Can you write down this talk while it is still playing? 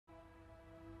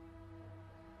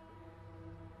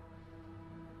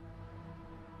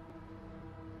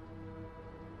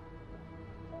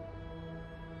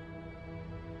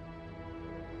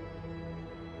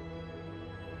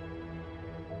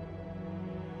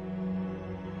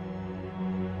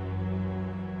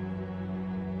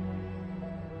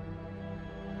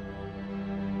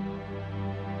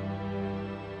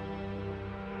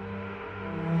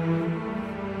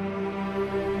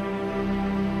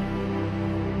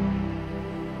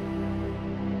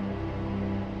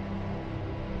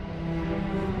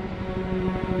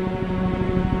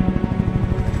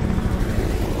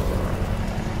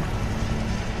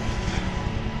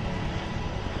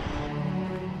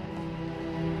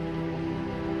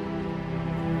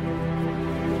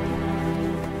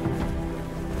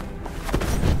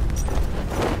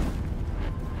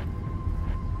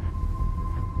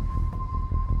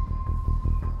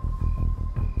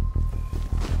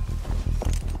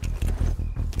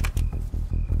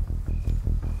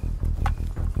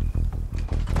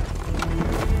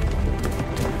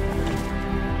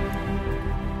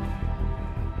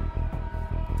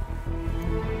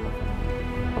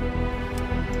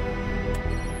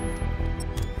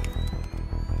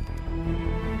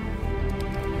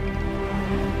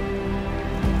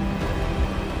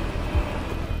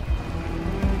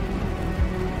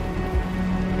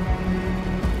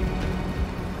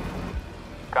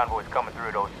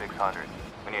coming through at 0600.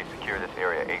 We need to secure this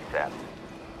area ASAP.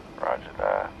 Roger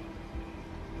that.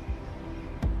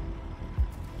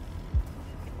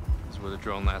 This is where the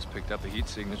drone last picked up a heat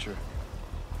signature.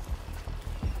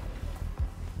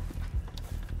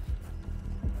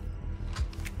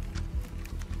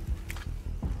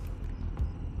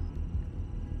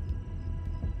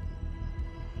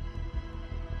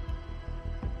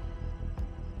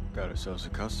 Got ourselves a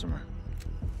customer.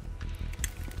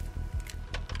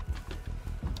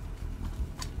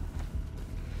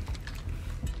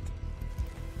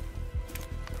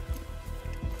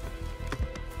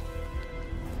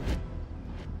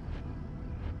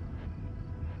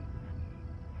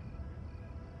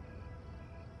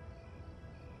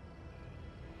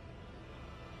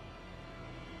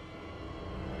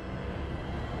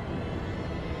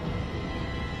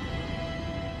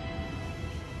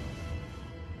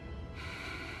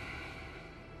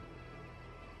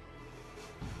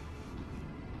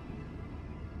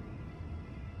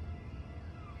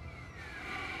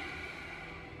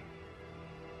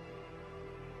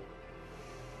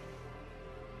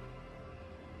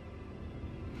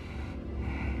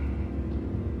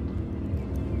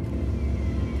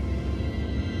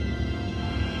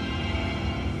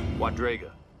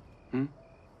 Quadriga.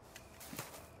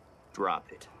 Drop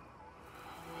it.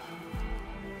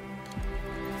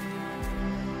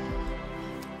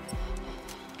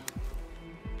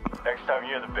 Next time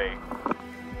you're the bait.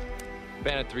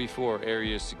 Bandit 3-4,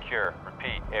 area is secure.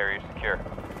 Repeat, area secure.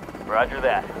 Roger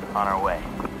that. On our way.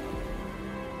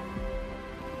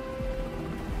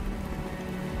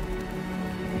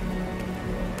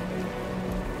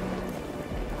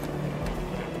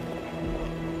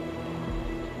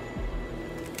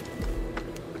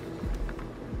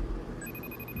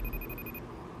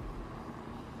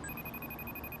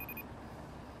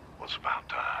 What's about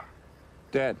time?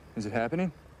 Dad, is it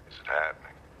happening? Is it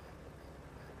happening?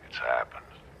 It's happened.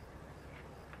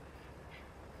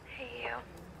 Hey, you.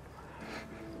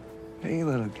 Hey,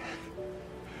 little guy.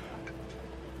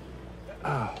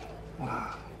 Oh,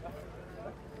 wow.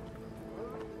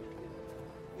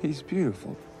 He's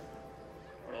beautiful.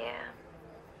 Yeah.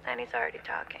 And he's already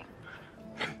talking.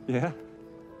 Yeah?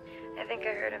 I think I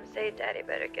heard him say Daddy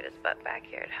better get his butt back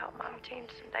here to help Mom change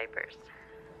some diapers.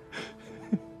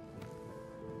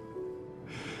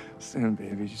 Soon,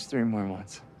 baby. Just 3 more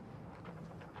months.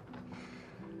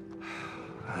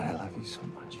 God, I love you so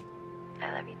much.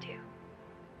 I love you too.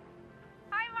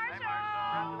 Hi,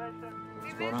 Marshall!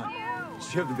 What's going on? You.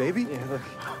 Did you have the baby? Yeah, look.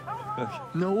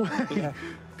 No way. Yeah.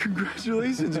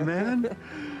 Congratulations, man.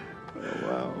 Oh,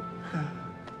 wow.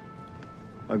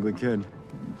 Ugly kid.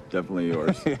 Definitely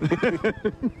yours.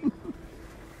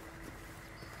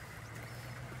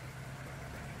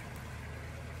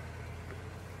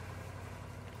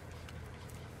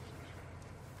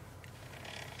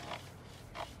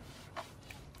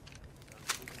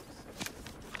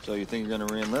 So you think you're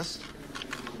gonna re-enlist?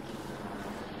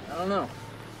 I don't know.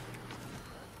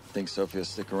 Think Sophie will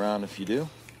stick around if you do?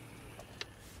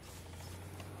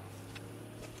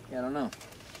 Yeah, I don't know.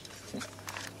 What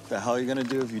the hell are you gonna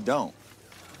do if you don't?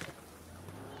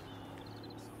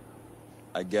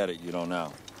 I get it, you don't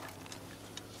know.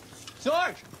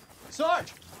 Sarge!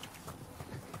 Sarge!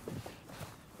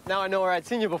 Now I know where I'd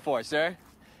seen you before, sir.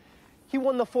 He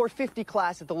won the 450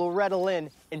 class at the Loretta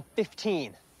Lynn in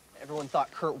 15. Everyone thought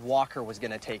Kurt Walker was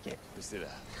gonna take it. Let's do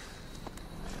that.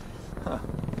 Huh.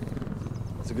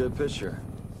 That's a good picture.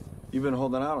 You've been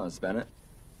holding out on us, Bennett.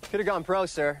 Could have gone pro,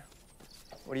 sir.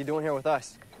 What are you doing here with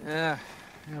us? Yeah,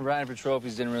 riding for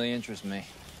trophies didn't really interest me.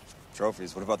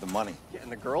 Trophies, what about the money? Getting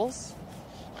the girls?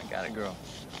 I got a girl.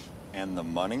 And the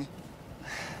money?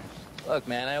 Look,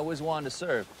 man, I always wanted to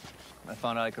serve. When I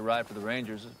found out I could ride for the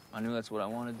Rangers, I knew that's what I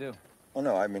wanted to do. Oh,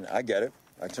 no, I mean, I get it.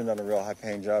 I turned down a real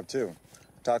high-paying job, too.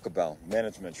 Taco Bell,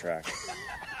 management track.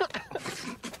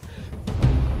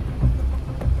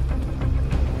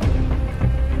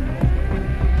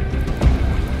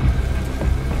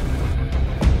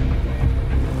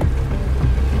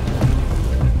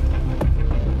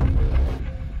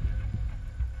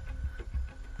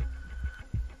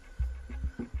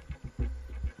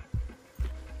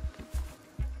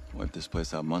 Wiped this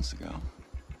place out months ago.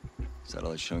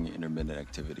 Satellite showing you intermittent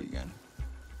activity again.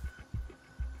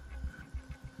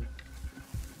 You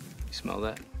smell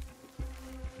that?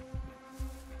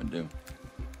 I do.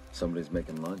 Somebody's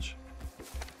making lunch.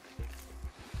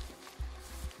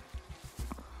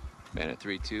 Bandit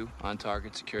 3-2, on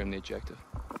target, securing the objective.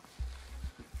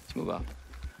 Let's move out.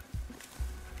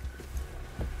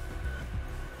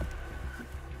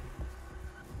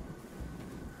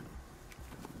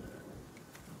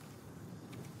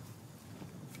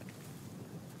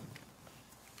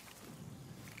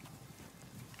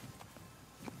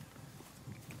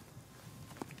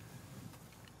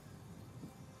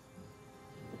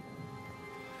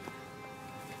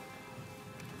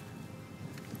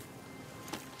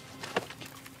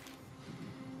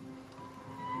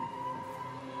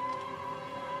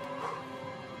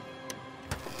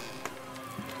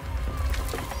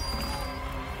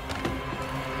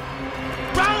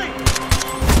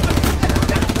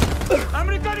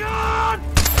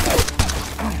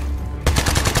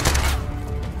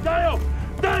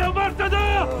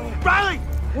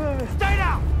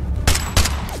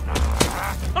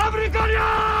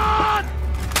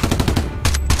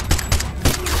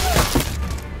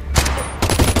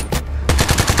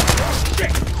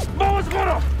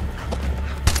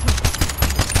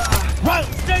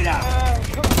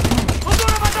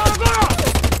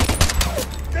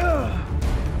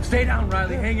 Stay down,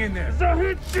 Riley. Hang in there.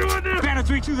 Banner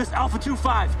 3-2, this Alpha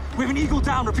 2-5. We have an Eagle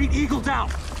down. Repeat, Eagle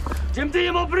down.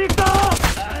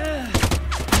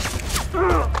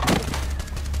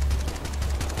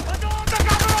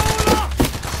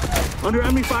 Under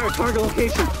enemy fire, target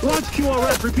location. Launch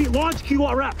QRF. Repeat, launch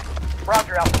QRF.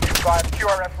 Roger, Alpha 2-5.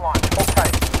 QRF launch. Hold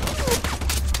tight.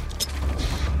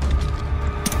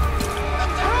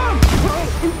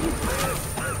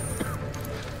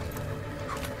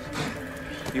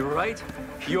 You all right?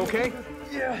 You okay?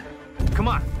 Yeah. Come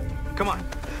on. Come on.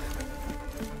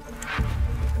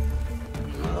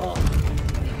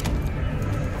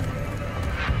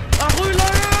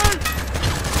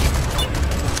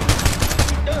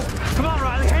 Come on,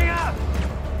 Riley, hang out!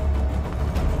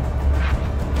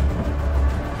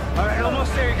 All right,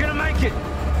 almost there. You're gonna make it.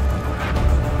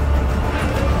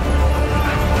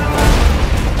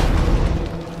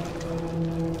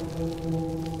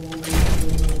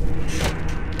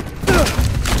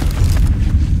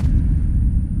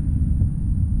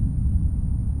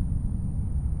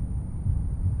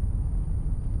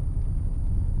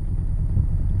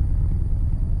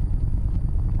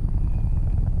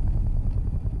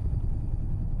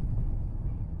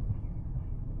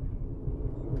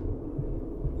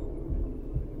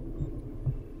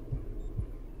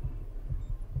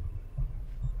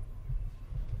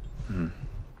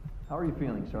 How are you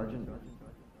feeling, Sergeant?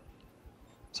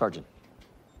 Sergeant.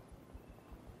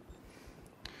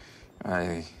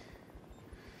 Riley.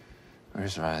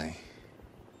 Where's Riley?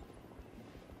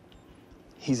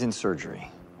 He's in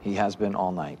surgery. He has been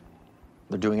all night.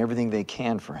 They're doing everything they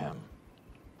can for him.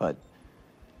 But,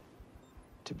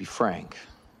 to be frank,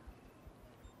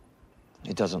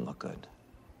 it doesn't look good.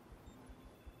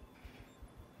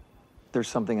 There's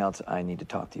something else I need to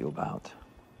talk to you about.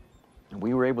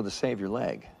 We were able to save your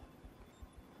leg,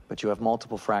 but you have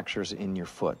multiple fractures in your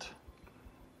foot.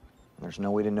 There's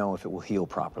no way to know if it will heal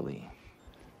properly.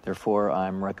 Therefore,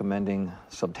 I'm recommending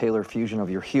subtalar fusion of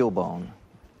your heel bone.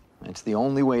 It's the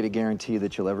only way to guarantee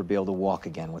that you'll ever be able to walk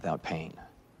again without pain.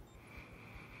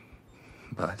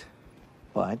 But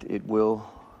it will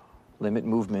limit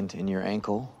movement in your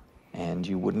ankle, and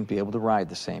you wouldn't be able to ride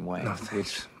the same way. No,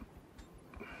 thanks.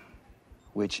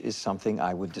 Which is something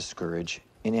I would discourage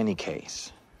in any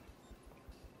case.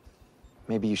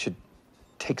 Maybe you should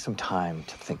take some time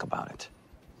to think about it.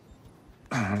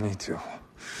 I don't need to.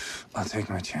 I'll take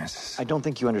my chances. I don't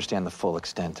think you understand the full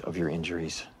extent of your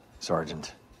injuries,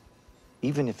 Sergeant.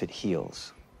 Even if it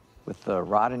heals, with the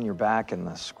rod in your back and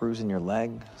the screws in your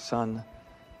leg, son,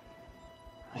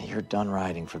 you're done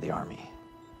riding for the Army.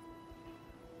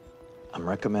 I'm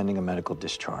recommending a medical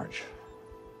discharge.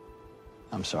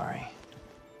 I'm sorry.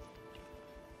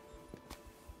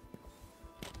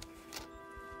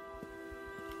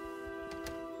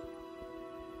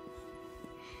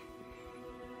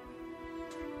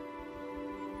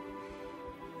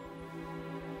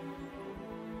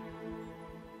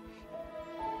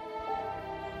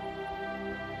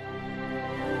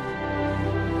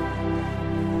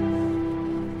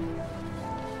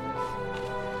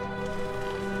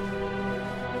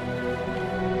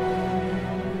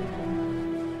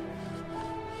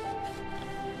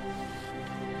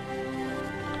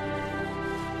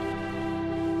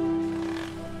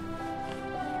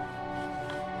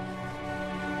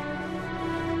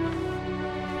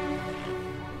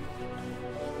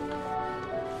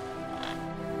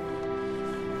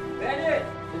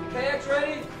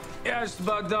 Yeah, just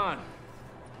about done.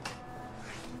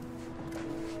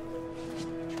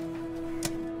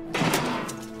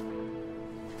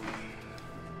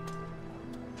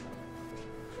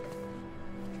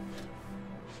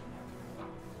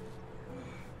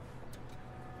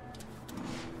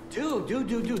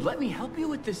 Dude, let me help you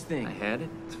with this thing. I had it.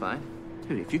 It's fine.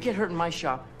 Dude, if you get hurt in my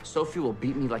shop, Sophie will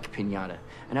beat me like a piñata.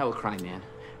 And I will cry, man.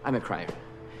 I'm a crier.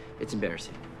 It's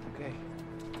embarrassing. Okay.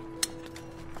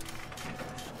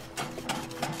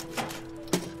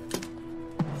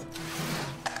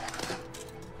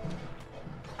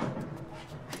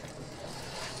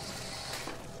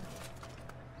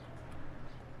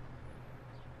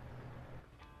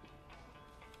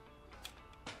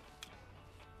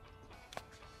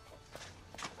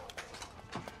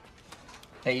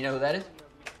 Hey, you know who that is?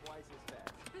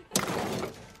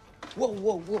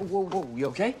 Whoa. You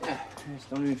okay? I just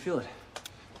don't even feel it.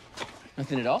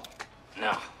 Nothing at all?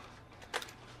 No.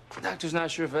 Doctor's not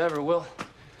sure if I ever will.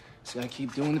 Just gotta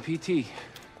keep doing the PT.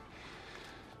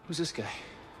 Who's this guy?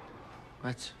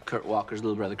 That's Kurt Walker's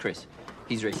little brother, Chris.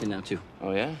 He's racing now, too.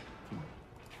 Oh, yeah?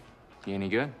 He any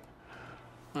good?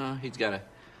 He's got a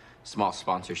Small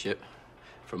sponsorship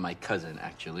from my cousin,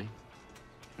 actually.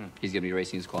 He's gonna be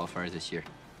racing his qualifiers this year.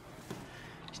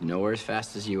 He's nowhere as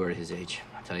fast as you are at his age,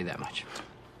 I'll tell you that much.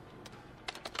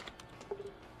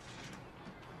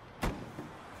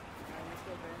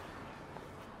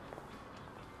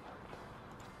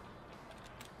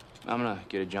 I'm gonna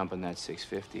get a jump on that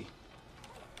 650.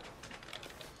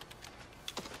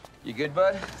 You good,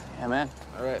 bud? Yeah, man.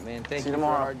 All right, man. Thank See you you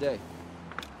tomorrow. for a hard day.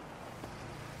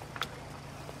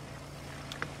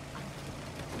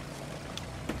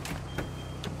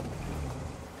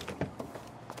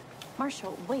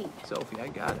 Marshall, wait. Sophie, I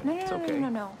got it. No, no, It's no, okay.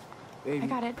 no. Baby. I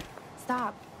got it.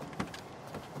 Stop.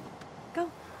 Go.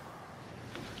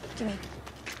 Gimme.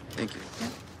 Thank you.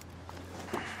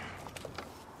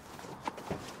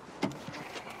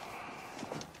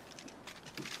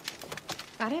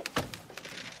 Got it?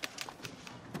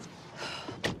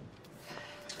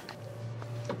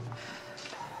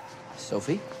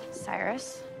 Sophie?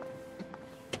 Cyrus?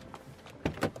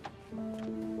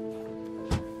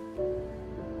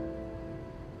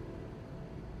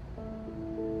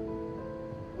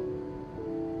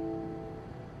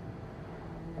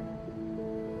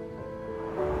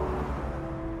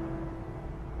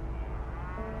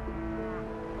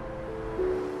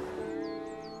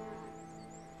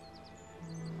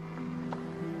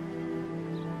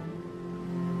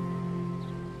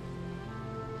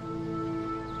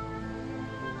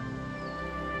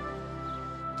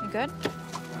 You good?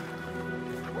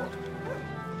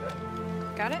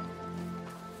 Got it?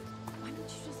 Why don't you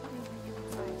just let me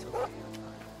bring you inside?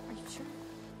 Are you sure?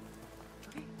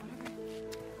 Okay,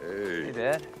 whatever. Hey,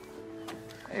 Dad.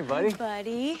 Hey, buddy. Hey,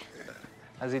 buddy.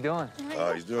 How's he doing?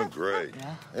 He's doing great.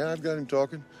 Yeah, I've got him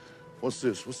talking. What's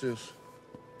this? What's this?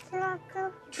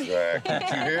 Tractor. Tractor. Did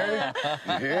you hear it?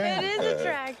 You hear It is a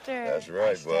tractor. That's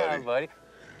right, buddy. buddy.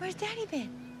 Where's Daddy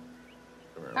been?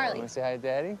 Come here, Harley. Want to say hi to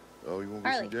Daddy? Oh, you want to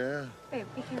Harley. see Dad? Babe,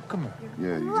 be careful. Come here.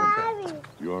 Yeah, you okay?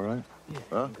 You all right? Yeah.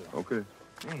 Huh? Okay.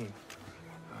 Hey.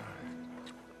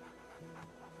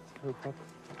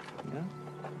 Yeah?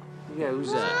 Yeah,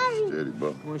 who's that? Steady,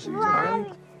 bub. Want to see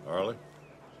Harley? Harley?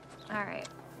 All right.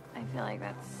 I feel like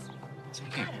that's... It's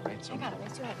okay, right? I got it.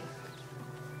 It's too heavy.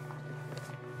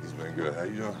 He's been good. How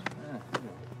you doing?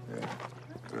 Yeah.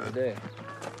 Good day.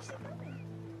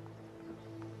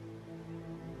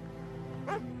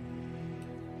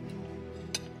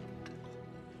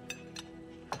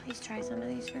 Please try some of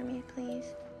these for me, please.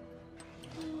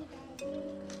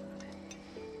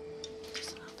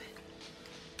 Just a little bit.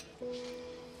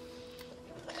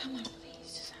 Come on, please.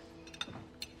 Just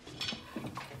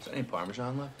Is there any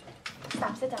Parmesan left?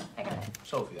 stop. Sit down. I got it.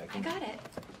 Sophie, I I can... got it.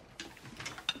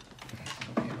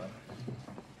 Okay, bud.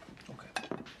 Okay.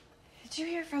 Did you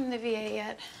hear from the VA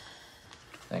yet?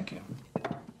 Thank you.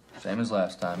 Same as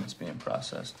last time, it's being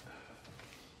processed.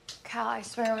 Cal, I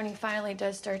swear when he finally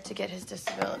does start to get his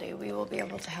disability, we will be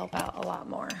able to help out a lot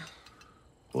more.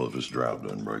 Well, if this drought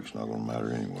doesn't break, it's not going to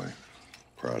matter anyway.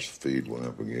 Price of feed went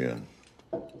up again.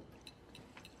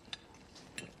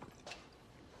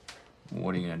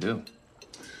 What are you gonna do?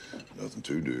 Nothing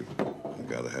to do. I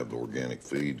got to have the organic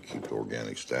feed to keep the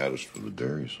organic status for the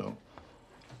dairy, so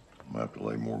I'm going to have to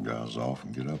lay more guys off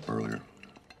and get up earlier.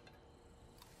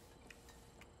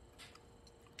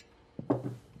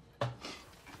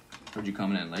 Heard you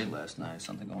coming in late last night.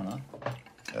 Something going on?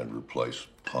 Had to replace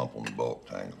pump on the bulk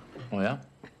tank. Oh, yeah?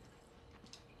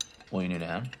 Well, you need a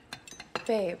hand?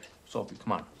 Babe, Sophie,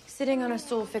 come on. sitting on a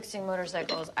stool fixing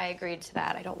motorcycles, I agreed to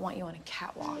that. I don't want you on a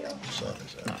catwalk. Son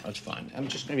is No, that's fine. I'm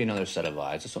just gonna be another set of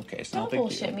eyes. It's okay. It's no Don't big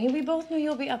bullshit deal. me. We both knew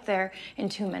you'll be up there in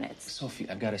 2 minutes. Sophie,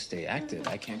 I've got to stay active.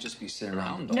 I can't just be sitting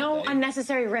around all No day.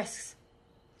 unnecessary risks.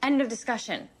 End of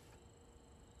discussion.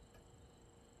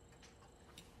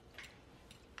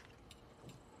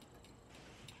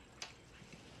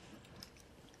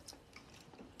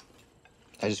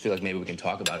 I just feel like maybe we can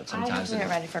talk about it I have sometimes. to get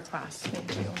ready for class. Me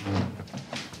too.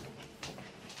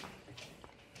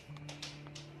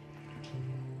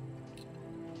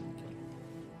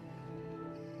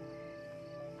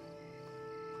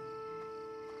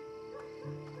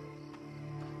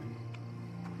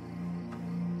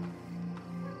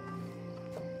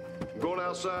 I'm going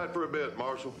outside for a bit,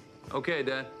 Marshal. Okay,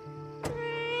 Dad.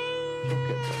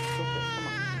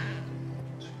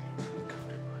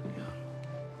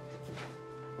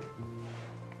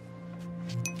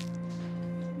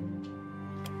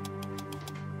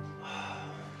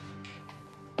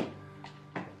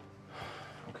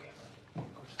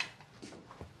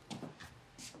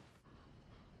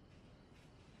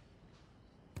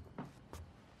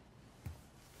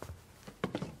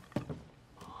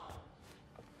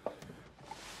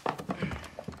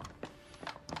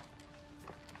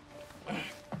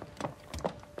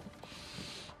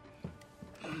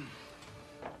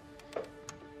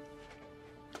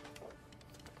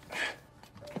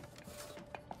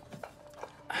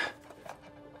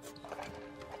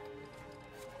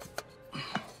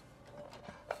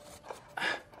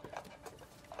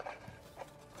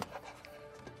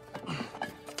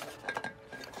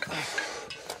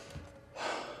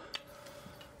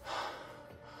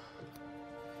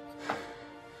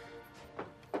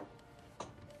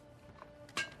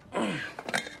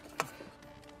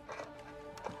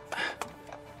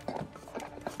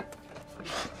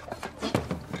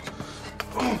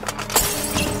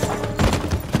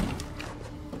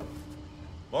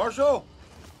 Marshal!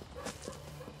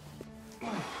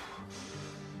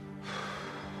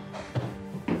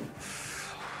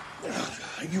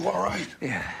 You all right?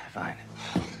 Yeah, fine.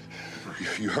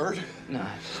 You hurt? No.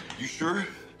 You sure?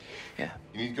 Yeah.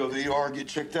 You need to go to the ER and get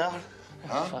checked out?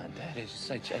 Huh? Fine, Dad.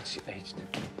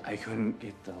 I couldn't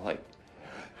get the light.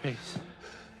 Please.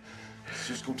 It's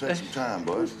just gonna take some time,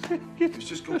 bud. It's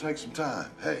just gonna take some time.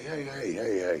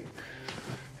 Hey.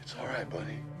 It's all right,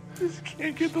 buddy. Just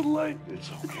can't get the light.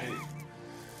 It's okay.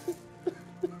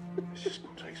 It's just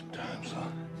gonna take some time,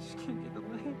 son. Just can't get the light.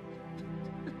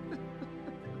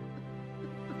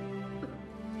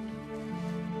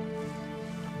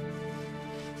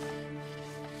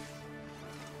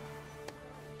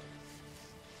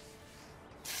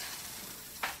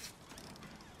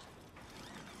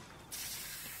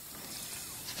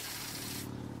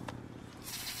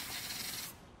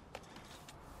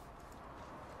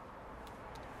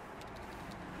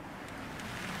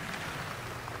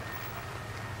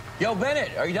 Yo,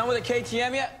 Bennett, are you done with the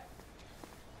KTM yet?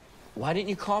 Why didn't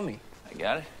you call me? I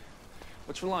got it.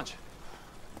 What's for lunch?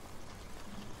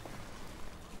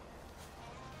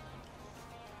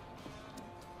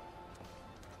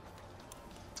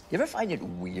 You ever find it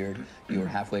weird you were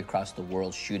halfway across the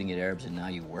world shooting at Arabs and now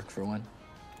you work for one?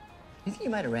 You think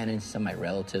you might have ran into some of my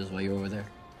relatives while you were over there?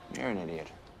 You're an idiot.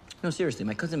 No, seriously,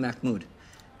 my cousin Mahmoud.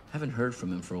 Haven't heard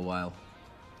from him for a while.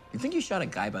 You think you shot a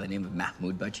guy by the name of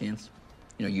Mahmoud by chance?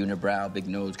 You know, unibrow, big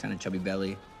nose, kind of chubby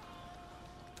belly.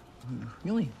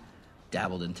 You only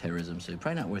dabbled in terrorism, so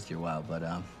probably not worth your while, but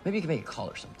maybe you can make a call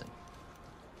or something.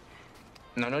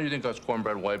 And I know you think us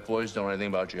cornbread white boys don't know anything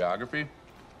about geography,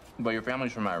 but your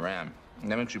family's from Iran,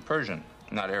 and that makes you Persian,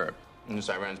 not Arab. And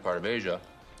since Iran's part of Asia,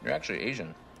 you're actually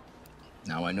Asian.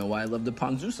 Now I know why I love the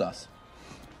ponzu sauce.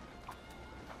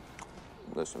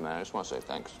 Listen, man, I just want to say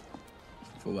thanks.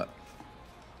 For what?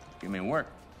 Give me work.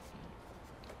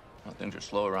 Well, things are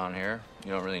slow around here.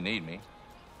 You don't really need me.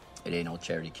 It ain't all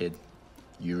charity, kid.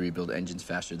 You rebuild engines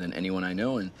faster than anyone I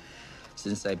know, and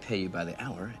since I pay you by the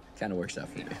hour, it kind of works out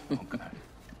for you. Okay.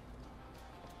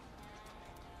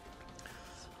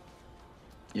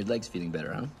 Your leg's feeling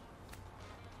better, huh?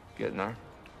 Getting there.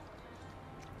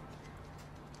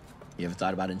 You ever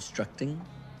thought about instructing?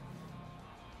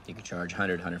 You could charge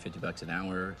 100, 150 bucks an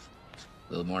hour,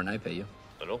 a little more than I pay you.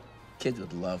 Little? Kids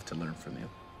would love to learn from you.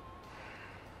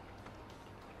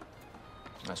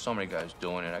 There's so many guys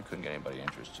doing it, I couldn't get anybody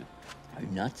interested. Are you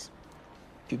nuts?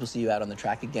 People see you out on the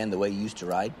track again the way you used to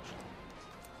ride?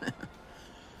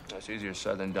 That's easier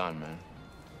said than done, man.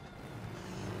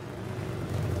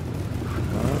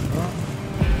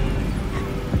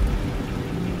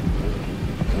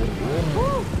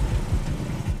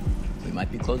 We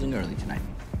might be closing early tonight.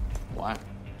 Why?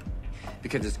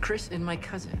 Because it's Chris and my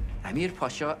cousin, Amir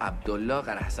Pasha Abdullah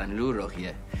Garhassanlu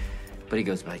Rohye. But he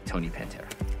goes by Tony Pantera.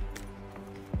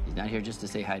 He's not here just to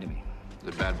say hi to me. Is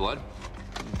it bad blood?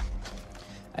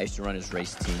 I used to run his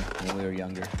race team when we were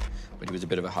younger, but he was a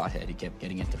bit of a hothead. He kept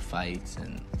getting into fights,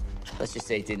 and let's just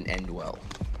say it didn't end well.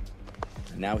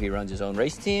 And now he runs his own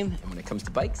race team, and when it comes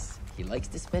to bikes, he likes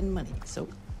to spend money. So,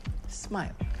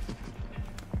 smile.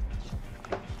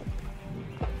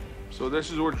 So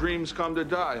this is where dreams come to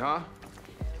die, huh?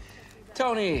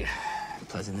 Tony,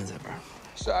 pleasant as ever.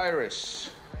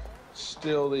 Cyrus,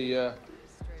 still the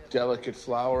delicate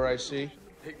flower I see.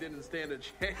 Pig didn't stand a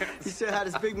chance. He still had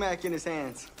his Big Mac in his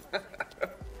hands.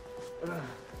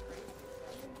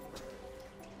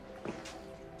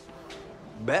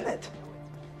 Bennett.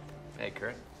 Hey,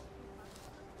 Kurt.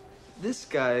 This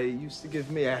guy used to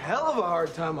give me a hell of a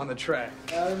hard time on the track.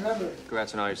 I remember.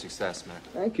 Congrats on all your success, man.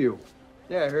 Thank you.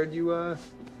 Yeah, I heard you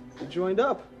joined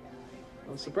up.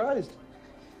 I was surprised.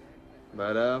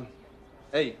 But,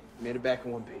 hey, made it back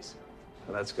in one piece.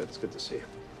 Well, that's good. It's good to see you.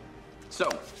 So,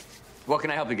 what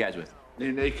can I help you guys with?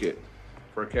 Need an A kit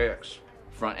for a KX.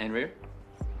 Front and rear?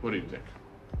 What do you think?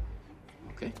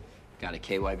 Okay. Got a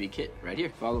KYB kit right here.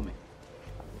 Follow me.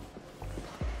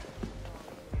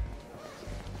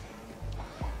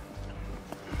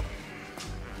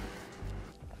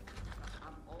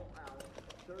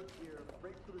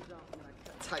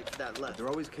 Tight to that left. They're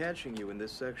always catching you in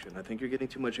this section. I think you're getting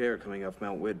too much air coming off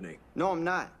Mount Whitney. No, I'm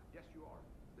not.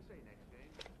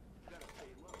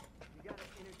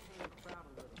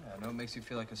 I know it makes you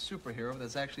feel like a superhero, but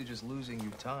that's actually just losing you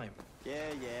time.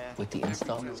 Yeah. With the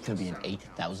install, it's gonna be an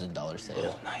 $8,000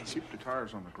 sale. Nice. Keep the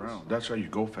tires on the ground. That's how you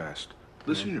go fast.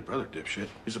 Listen to your brother, dipshit.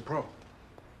 He's a pro.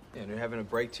 Yeah, and you're having to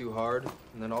brake too hard,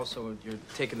 and then also you're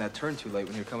taking that turn too late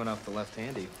when you're coming off the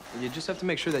left-handy. You just have to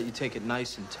make sure that you take it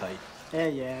nice and tight.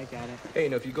 Yeah, I got it. Hey, you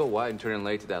know, if you go wide and turn in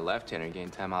late to that left-hander and gain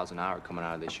 10 miles an hour coming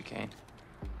out of the chicane.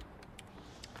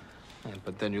 Yeah,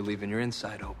 but then you're leaving your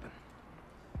inside open.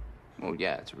 Well,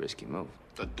 yeah, it's a risky move.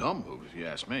 A dumb move, if you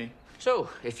ask me. So,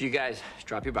 if you guys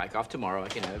drop your bike off tomorrow, I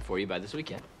can have it for you by this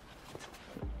weekend.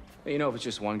 You know, if it's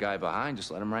just one guy behind,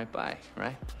 just let him right by,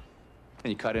 right?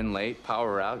 And you cut in late,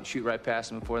 power out, you shoot right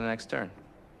past him before the next turn.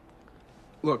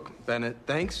 Look, Bennett,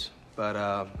 thanks, but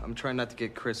I'm trying not to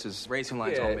get Chris's racing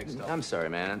lines all mixed up. I'm sorry,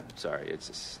 man. I'm sorry. It's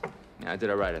just, I did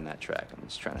all right on that track. I'm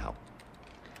just trying to help.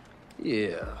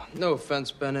 Yeah, no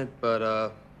offense, Bennett,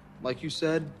 but like you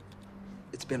said,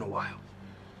 it's been a while.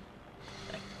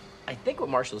 I think what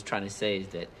Marshall's trying to say is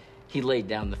that he laid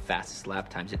down the fastest lap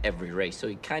times in every race, so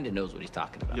he kind of knows what he's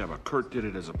talking about. Yeah, but Kurt did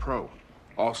it as a pro.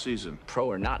 All season. Pro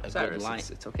or not, a Cyrus, good line.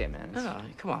 It's okay, man. No,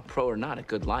 come on. Pro or not, a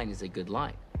good line is a good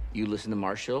line. You listen to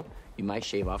Marshall, you might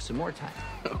shave off some more time.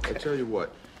 Okay. I tell you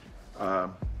what,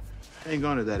 hang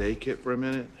on to that A-kit for a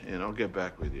minute, and I'll get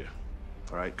back with you.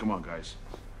 All right, come on, guys.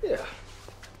 Yeah.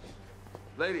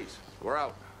 Ladies, we're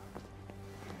out.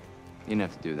 You didn't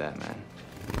have to do that, man.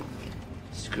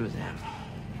 Screw them.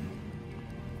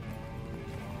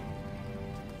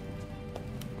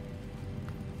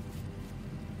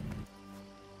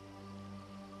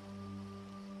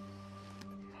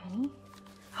 Honey?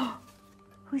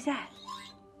 Who's that?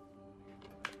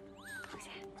 Who's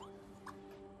that?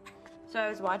 So I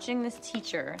was watching this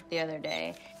teacher the other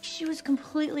day. She was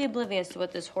completely oblivious to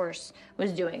what this horse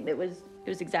was doing. It was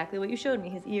exactly what you showed me.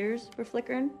 His ears were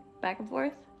flickering back and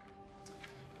forth.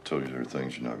 I told you there are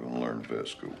things you're not going to learn in vet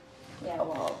school. Yeah,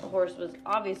 well, the horse was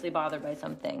obviously bothered by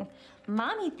something.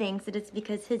 Mommy thinks that it's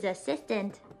because his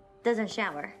assistant doesn't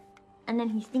shower. And then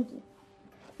he's stinky.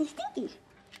 He's stinky.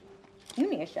 You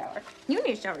need a shower. You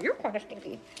need a shower. You're kind of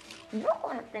stinky. You're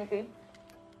kind of stinky.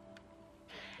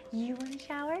 You want a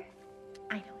shower?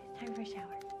 I know, it's time for a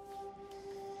shower.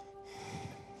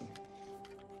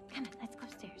 Come on, let's go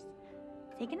upstairs.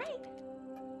 Say goodnight.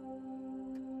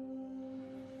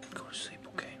 Go to sleep,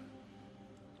 okay?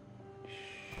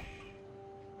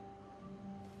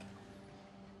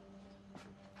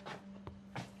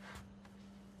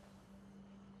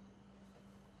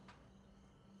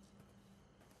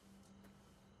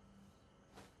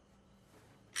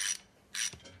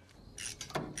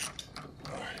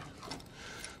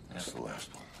 That's the last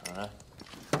one. All right.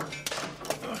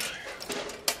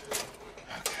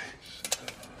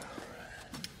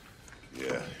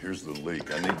 Yeah, here's the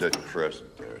leak. I need that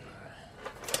crescent there.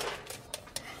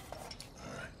 All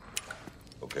right.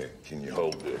 Okay, can you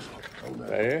hold this? Hold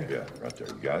that. Right here? Yeah, right there.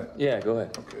 You got it? Yeah, go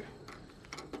ahead. Okay.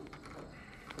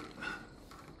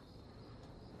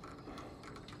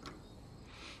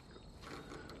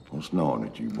 What's gnawing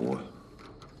at you, boy?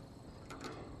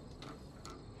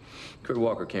 Kurt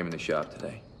Walker came in the shop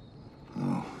today.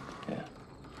 Oh. Yeah.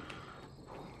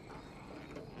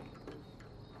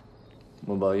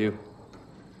 What about you?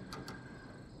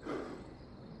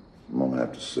 I'm gonna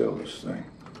have to sell this thing.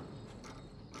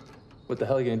 What the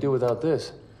hell are you gonna do without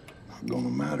this? It's gonna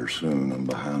matter soon. I'm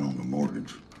behind on the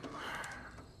mortgage.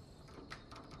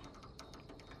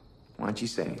 Why don't you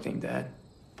say anything, Dad?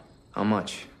 How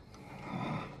much?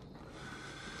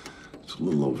 It's a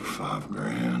little over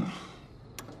 $5,000.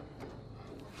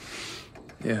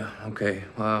 Yeah, okay.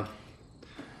 I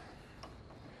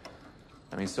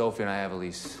mean, Sophie and I have at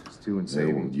least two in Hey,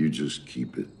 savings. well, you just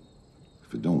keep it.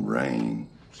 If it don't rain,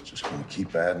 it's just gonna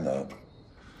keep adding up.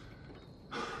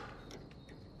 I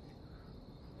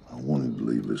wanted to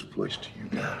leave this place to you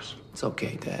guys. It's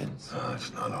okay, Dad.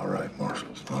 It's not all right, Marshall.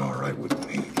 It's not all right with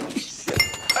me.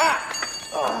 Ah!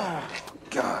 Oh,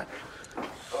 God.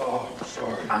 Oh,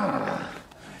 sorry.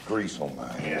 Grease on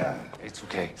my hand. It's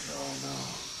okay.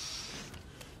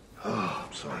 Oh,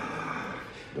 I'm sorry.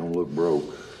 Don't look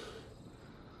broke.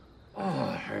 Oh,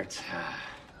 it hurts.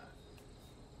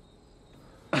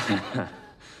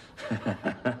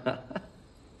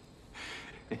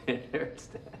 It hurts,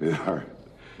 Dad. Yeah, all right.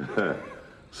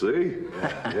 See?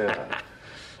 Yeah.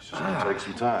 It's just gonna take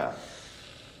some time.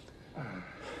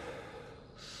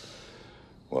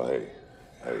 Well, hey,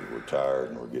 we're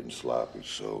tired and we're getting sloppy,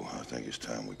 so I think it's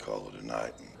time we call it a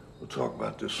night. And we'll talk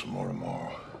about this some more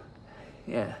tomorrow.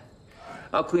 Yeah.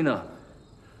 I'll clean up.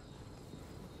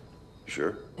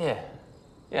 Sure? Yeah.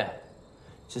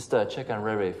 Just check on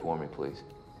Ray Ray for me, please.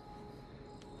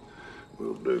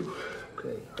 Will do.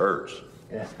 Okay. Hurts.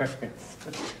 Yeah.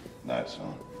 Night,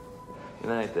 son. Good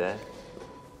night, Dad.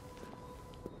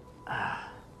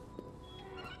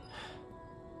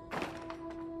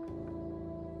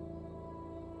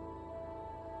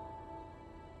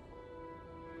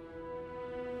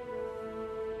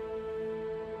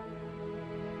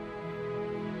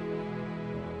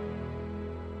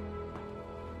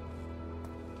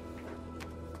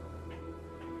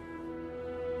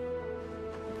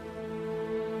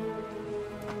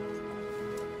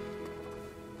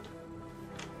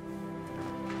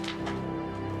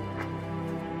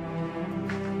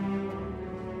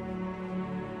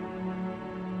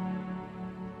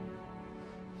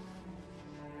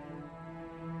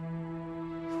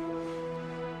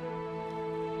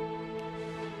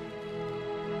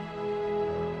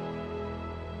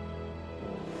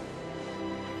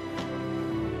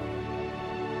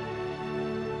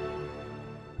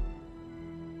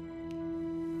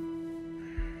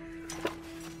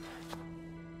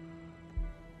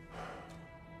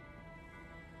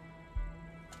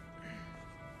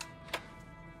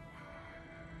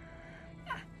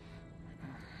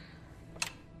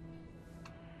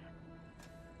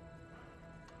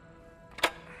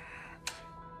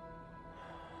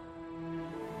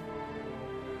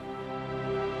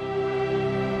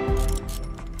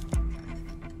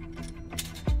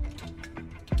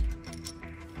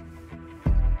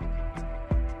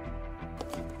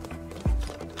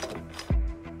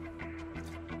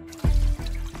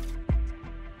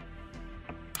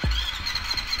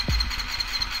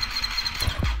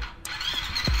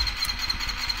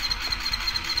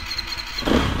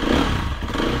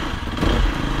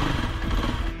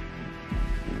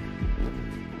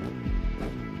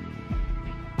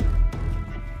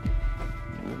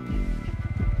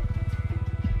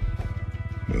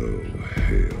 Oh,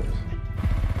 hell.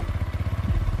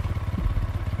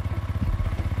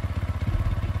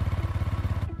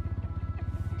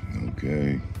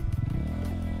 Okay.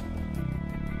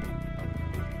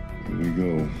 Here we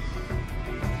go.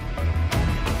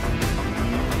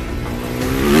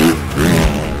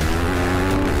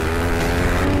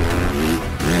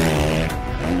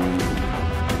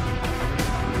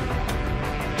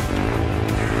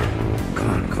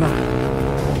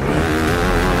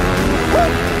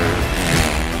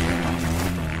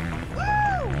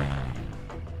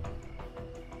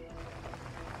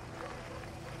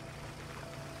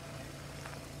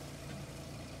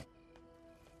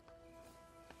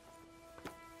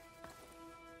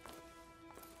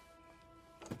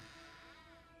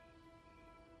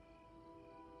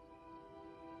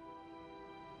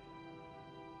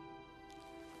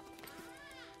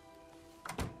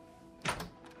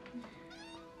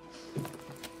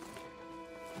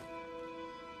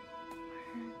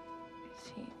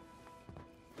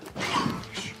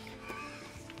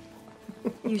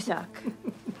 You suck.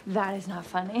 That is not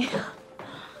funny.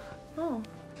 Oh.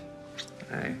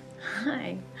 Hey.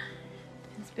 Hi.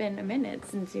 It's been a minute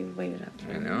since you waited up.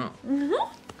 I know.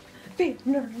 Babe,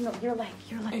 no, you're late.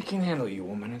 I can handle you,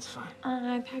 woman. It's fine.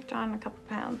 I packed on a couple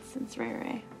pounds since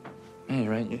Ray. Hey,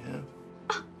 right, you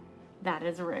have. That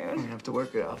is rude. You have to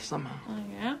work it off somehow. Oh,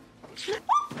 yeah?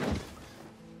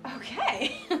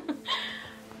 Okay.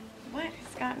 What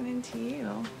has gotten into you?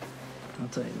 I'll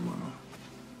tell you tomorrow.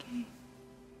 Okay.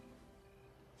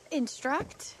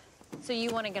 Instruct? So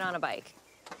you want to get on a bike?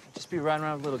 Just be riding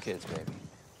around with little kids,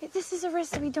 baby. This is a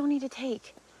risk that we don't need to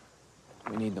take.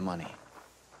 We need the money.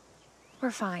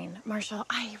 We're fine. Marshall,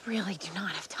 I really do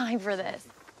not have time for this.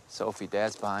 Sophie,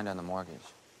 Dad's behind on the mortgage.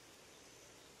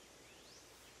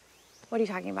 What are you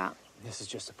talking about? This is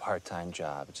just a part-time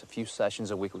job. It's a few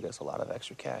sessions a week will get us a lot of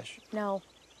extra cash. No,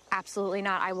 absolutely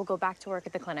not. I will go back to work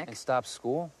at the clinic. And stop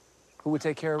school? Who would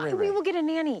take care of Ray? We will get a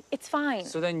nanny. It's fine.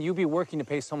 So then you be working to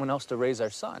pay someone else to raise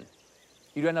our son.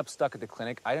 You'd end up stuck at the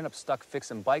clinic. I'd end up stuck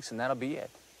fixing bikes, and that'll be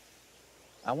it.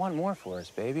 I want more for us,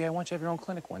 baby. I want you to have your own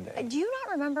clinic one day. Do you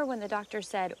not remember when the doctor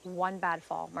said, one bad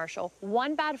fall, Marshall?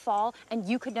 One bad fall, and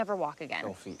you could never walk again.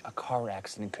 Sophie, a car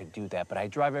accident could do that, but I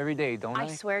drive every day, don't I? I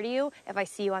swear to you, if I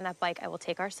see you on that bike, I will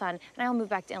take our son, and I will move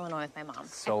back to Illinois with my mom.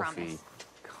 Sophie, I promise.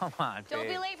 come on, Don't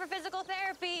babe. be late for physical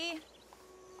therapy.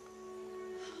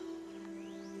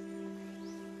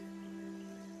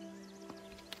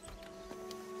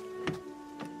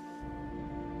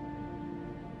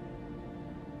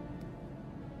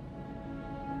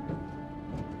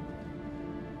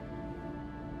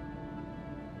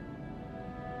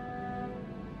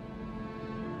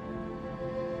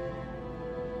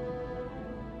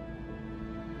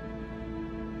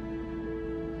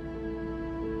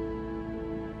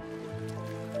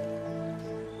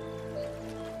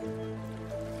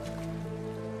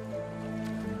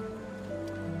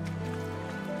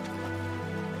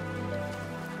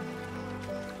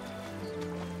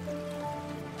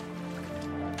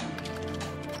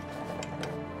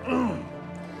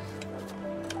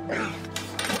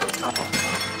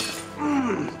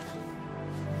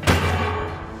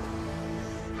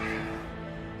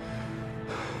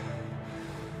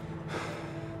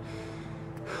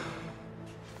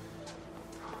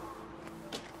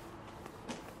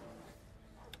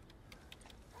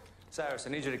 Cyrus, I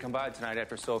need you to come by tonight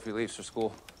after Sophie leaves for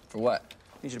school. For what?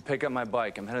 I need you to pick up my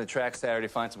bike. I'm heading to the track Saturday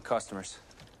to find some customers.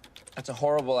 That's a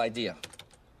horrible idea.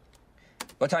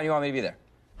 What time do you want me to be there?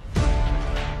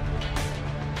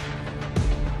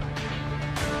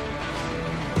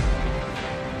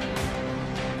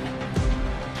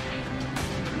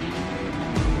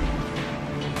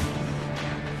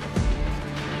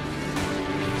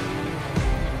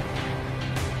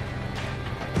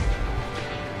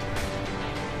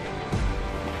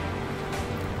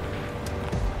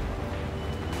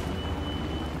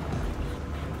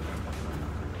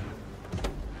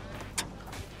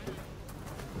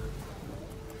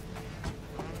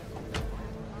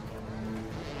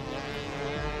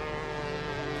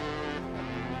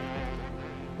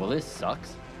 Well, this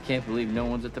sucks. Can't believe no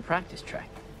one's at the practice track.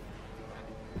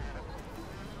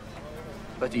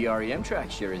 But the REM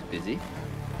track sure is busy.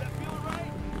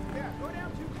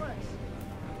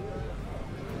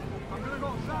 I'm gonna go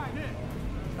outside, Nick.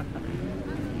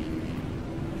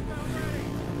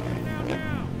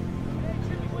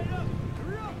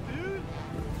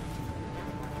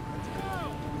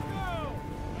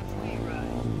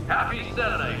 Happy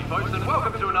Saturday, folks, and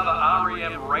welcome to another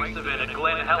REM race event at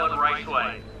Glen Helen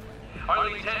Raceway.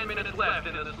 Only 10 minutes left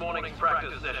in this morning's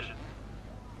practice session.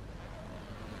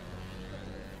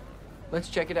 Let's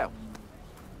check it out.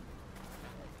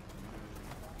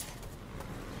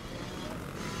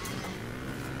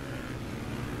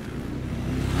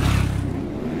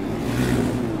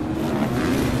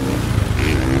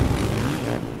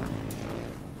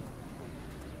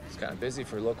 Kind of busy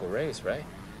for a local race, right?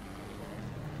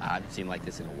 I haven't seen like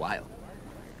this in a while.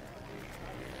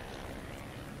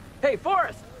 Hey,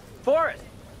 Forrest! Forrest!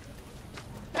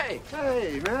 Hey!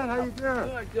 Hey, man, how you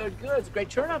doing? Good. It's a great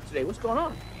turnout today. What's going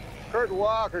on? Kurt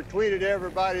Walker tweeted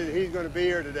everybody that he's going to be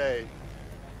here today.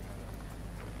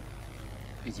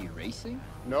 Is he racing?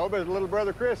 No, but his little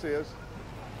brother Chris is.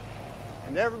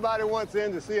 And everybody wants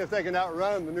in to see if they can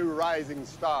outrun the new rising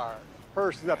star.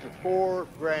 Purse is up to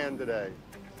 $4,000 today.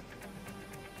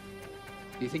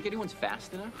 Do you think anyone's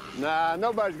fast enough? Nah,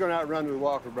 nobody's going to outrun the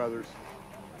Walker brothers.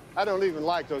 I don't even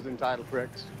like those entitled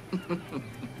pricks.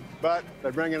 But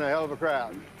they bring in a hell of a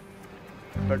crowd.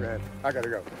 Look, man, I gotta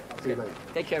go. See you later.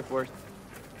 Take care, Forrest.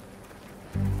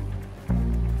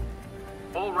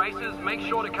 All racers, make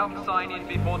sure to come sign in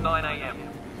before 9 a.m.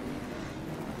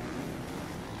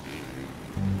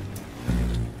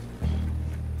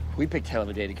 We picked hell of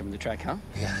a day to come to the track, huh?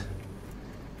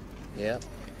 Yeah.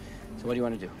 So what do you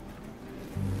want to do?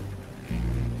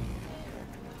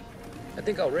 I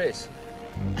think I'll race.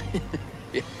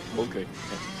 Yeah, okay.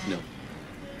 No.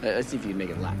 Let's see if you can make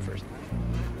it lap first.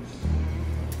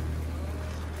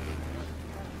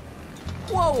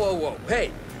 Whoa.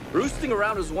 Hey, roosting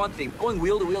around is one thing. Going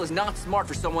wheel to wheel is not smart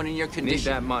for someone in your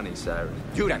condition. Need that money, Cyrus.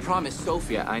 Dude, I promised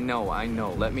Sophia. I know.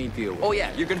 Let me deal with it. Oh,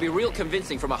 yeah, you're gonna be real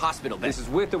convincing from a hospital bed. This is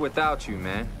with or without you,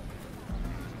 man.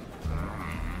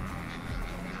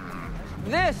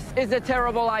 This is a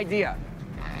terrible idea.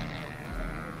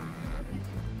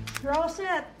 You're all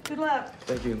set. Good luck.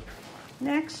 Thank you.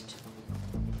 Next.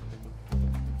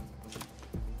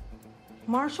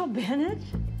 Marshall Bennett?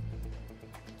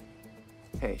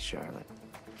 Hey, Charlotte.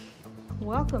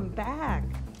 Welcome back.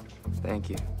 Thank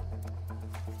you.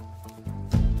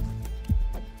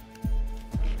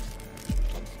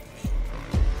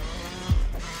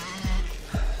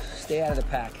 Stay out of the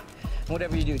pack.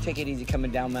 Whatever you do, take it easy coming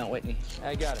down Mount Whitney.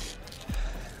 I got it.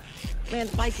 Man,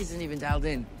 the bike isn't even dialed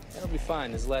in. That'll be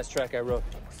fine. This is the last track I wrote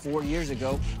 4 years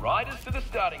ago. Riders to the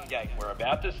starting gate. We're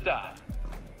about to start.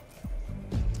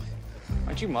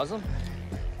 Aren't you Muslim?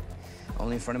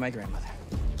 Only in front of my grandmother.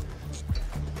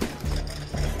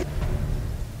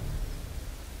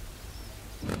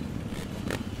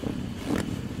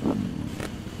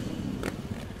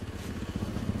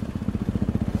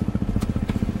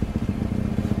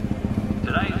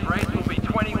 Today's race will be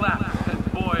 20 laps.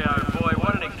 And boy, oh boy,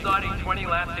 what an exciting 20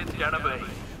 laps it's gonna be.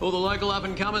 All the local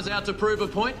up-and-comers out to prove a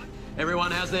point.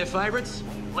 Everyone has their favourites.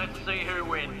 Let's see who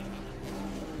wins.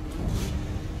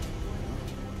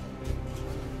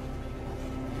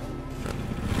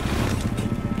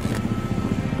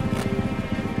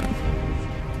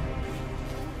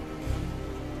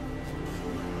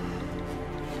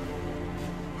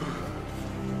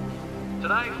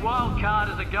 Today's wild card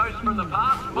is a ghost from the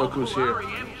past, Look who's here.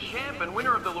 REM champ and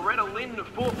winner of the Loretta Lynn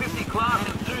 450 class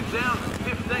in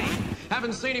 2015.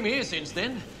 Haven't seen him here since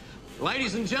then.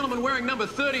 Ladies and gentlemen, wearing number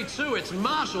 32, it's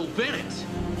Marshall Bennett. Did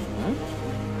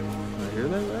I hear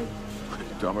that right?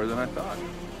 Dumber than I thought.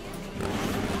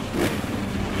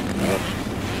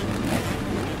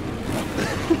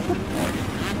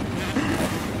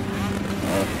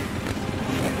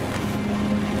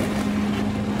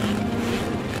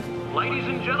 Ladies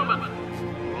and gentlemen,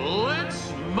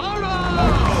 let's motor!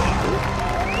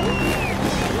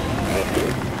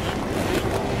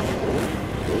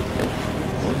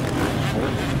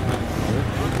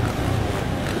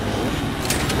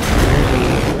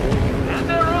 and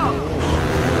they're off.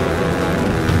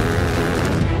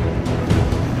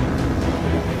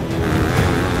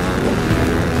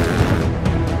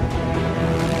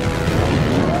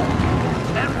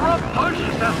 And Rob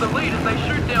Hocius has the lead as they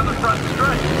shoot down the front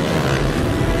straight.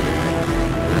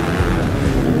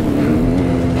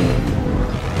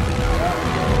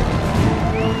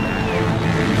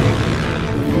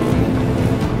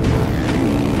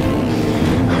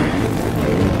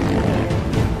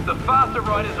 The faster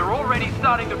riders are already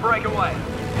starting to break away.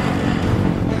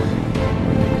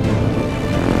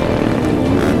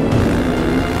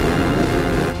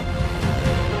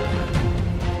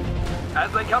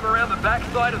 As they come around the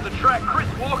backside of the track, Chris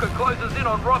Walker closes in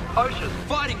on Rob Hocius,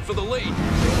 Fighting for the lead.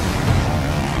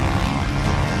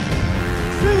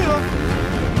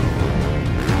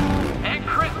 and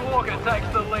Chris Walker takes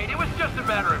the lead. It was just a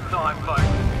matter of time, folks.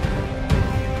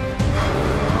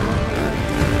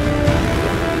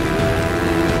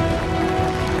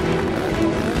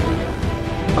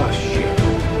 Oh, shit.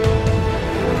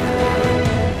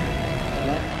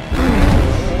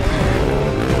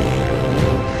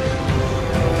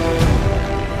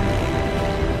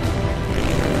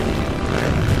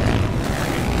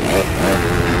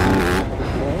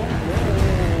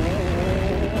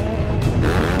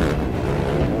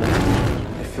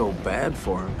 bad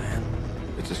for him, man.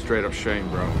 It's a straight-up shame,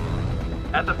 bro.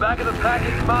 At the back of the pack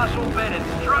is Marshall Bennett,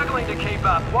 struggling to keep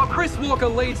up, while Chris Walker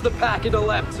leads the pack into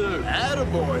lap 2.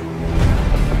 Attaboy.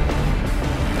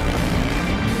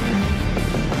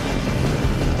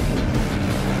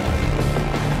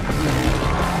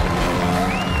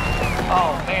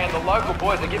 Oh man, the local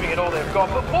boys are giving it all they've got,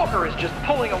 but Walker is just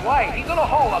pulling away. He's on a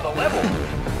whole other level.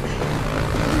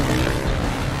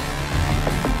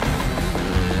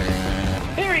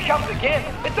 Here he comes again.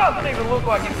 It doesn't even look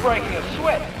like he's breaking a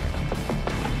sweat.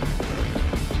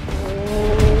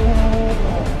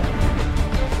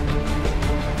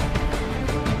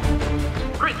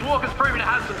 Chris Walker's proven to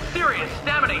have some serious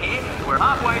stamina here. We're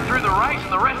halfway through the race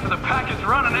and the rest of the pack is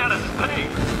running out of speed.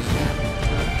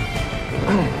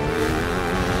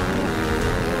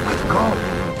 Let's go.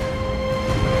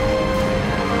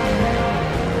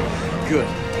 Good.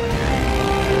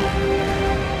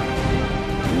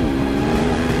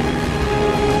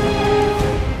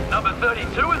 Number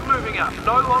 32 is moving up,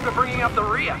 no longer bringing up the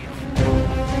rear.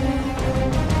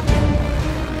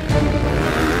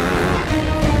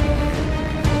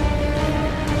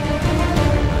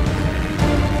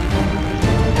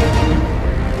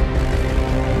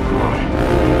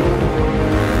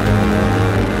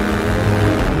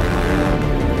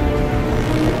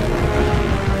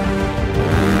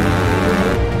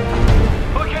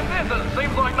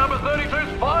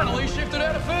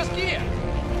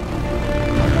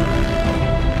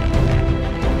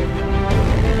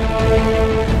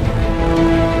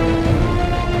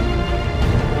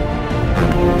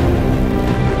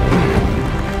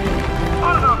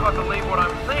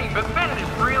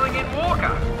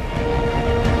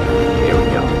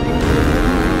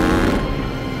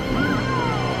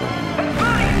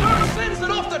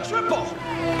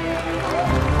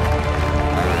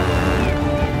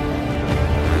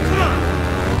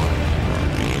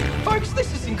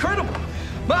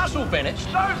 Bennett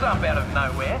shows up out of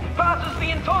nowhere, passes the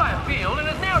entire field, and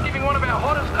is now giving one of our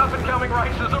hottest up-and-coming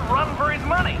racers a run for his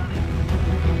money.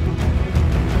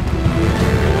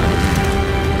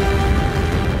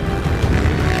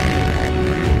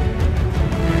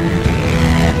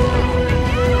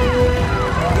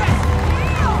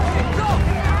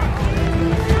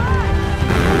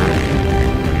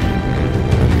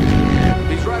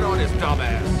 He's right on his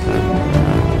dumbass.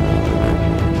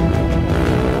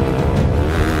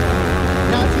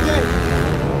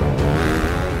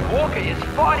 Walker is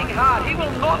fighting hard. He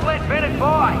will not let Bennett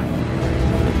by.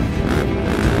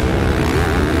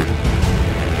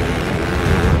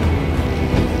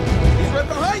 He's right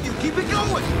behind you. Keep it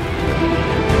going.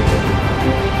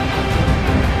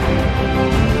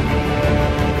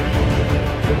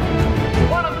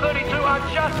 1 and 32 are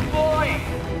just flying.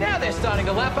 Now they're starting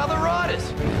to lap other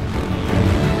riders.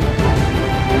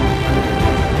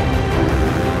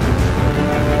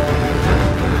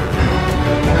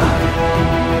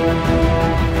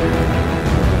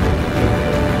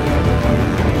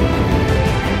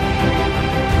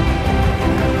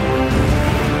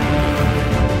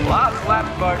 Last lap,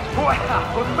 folks.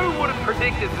 Wow, who would have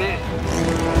predicted this?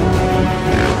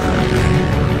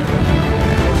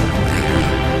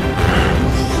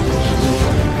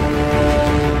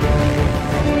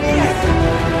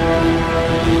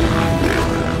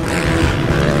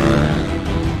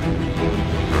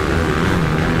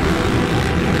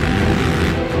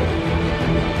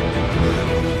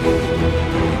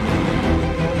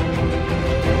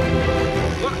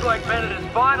 Looks like Bennett has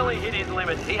finally hit his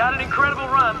limit. He had an incredible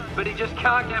run, but he just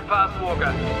can't get past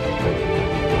Walker.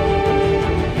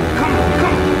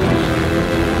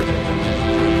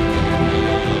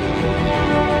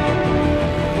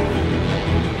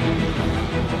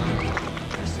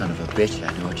 Son of a bitch,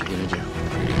 I know what you're gonna do.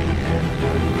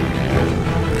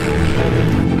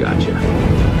 Gotcha.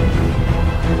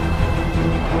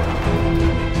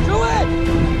 Do it!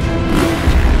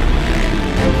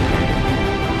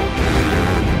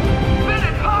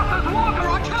 Bennett passes Walker!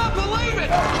 I can't believe it!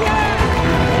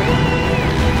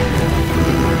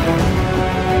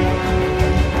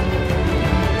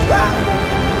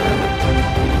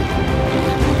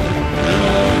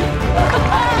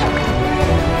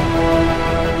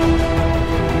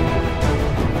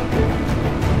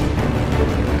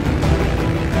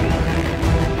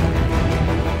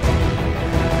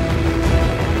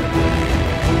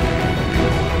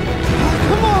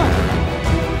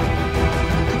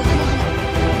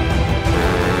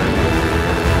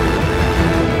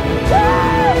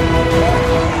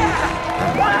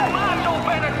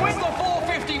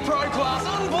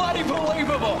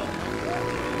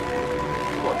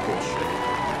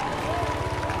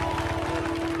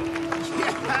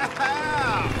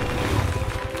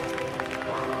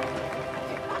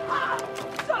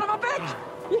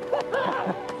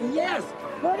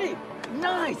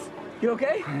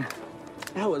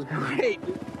 That was great.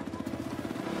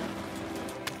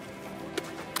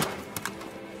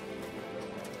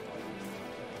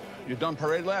 You done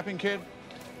parade lapping, kid?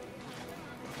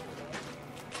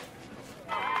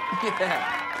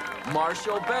 Yeah.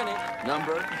 Marshall Bennett,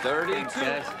 number 32.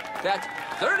 That's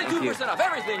 32% off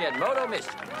everything at Moto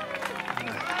Mischief.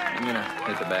 I'm gonna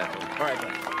hit the bathroom. All right,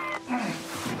 buddy.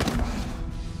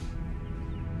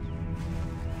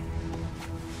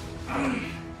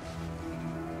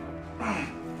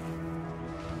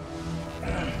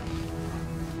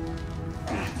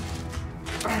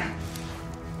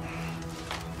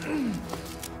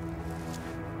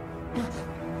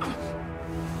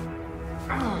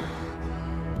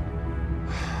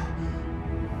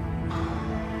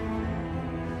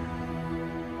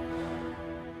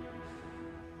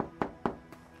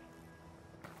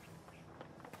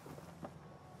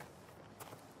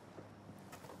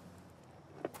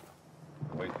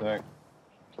 What do you think?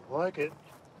 Like it.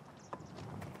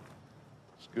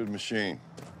 It's a good machine.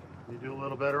 You do a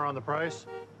little better on the price?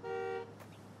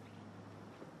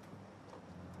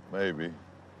 Maybe.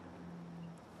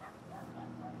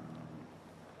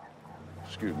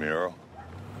 Excuse me, Earl.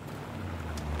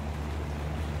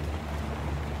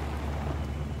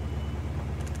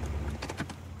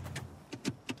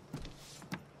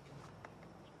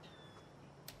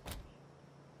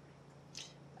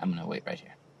 I'm gonna wait right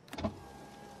here.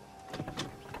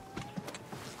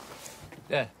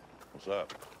 Yeah. What's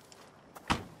up?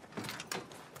 You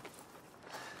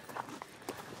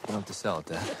don't have to sell it,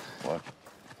 Dad. What?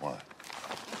 Why?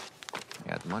 You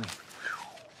got the money.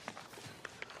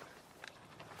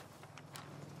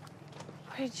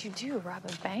 What did you do, rob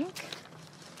a bank?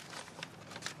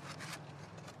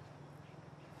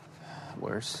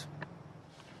 Worse.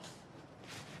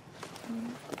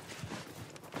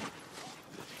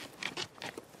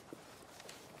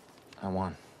 I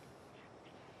won.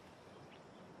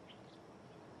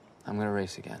 I'm gonna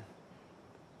race again.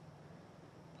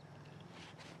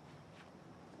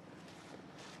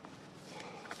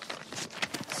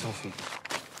 Sophie.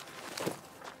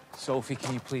 Sophie,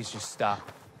 can you please just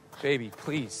stop? Baby,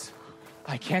 please.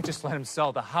 I can't just let him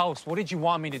sell the house. What did you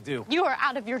want me to do? You are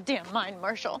out of your damn mind,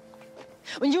 Marshall.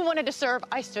 When you wanted to serve,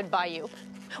 I stood by you.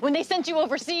 When they sent you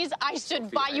overseas, I stood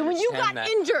by you. When you got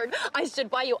injured, I stood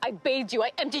by you. I bathed you.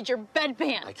 I emptied your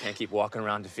bedpan. I can't keep walking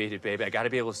around defeated, baby. I gotta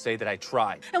be able to say that I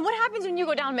tried. And what happens when you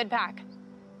go down mid-pack?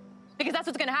 Because that's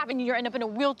what's gonna happen. You're end up in a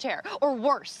wheelchair, or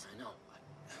worse.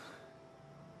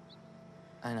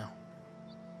 I know.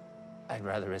 I'd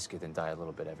rather risk it than die a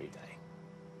little bit every day.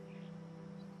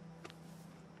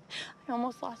 I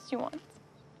almost lost you once.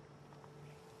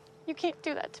 You can't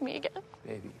do that to me again.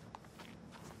 Baby.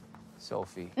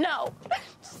 Sophie. No.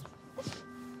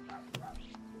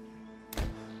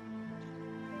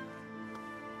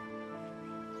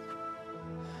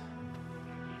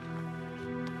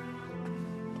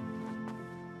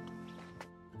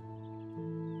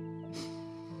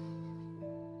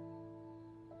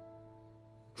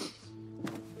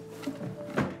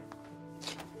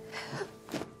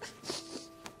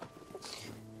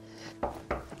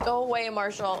 Go away,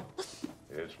 Marshall.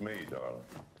 It's me, darling.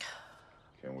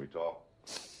 Can we talk?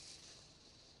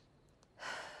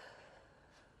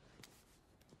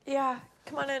 Yeah,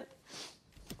 come on in.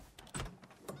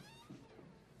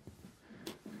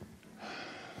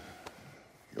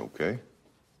 You okay?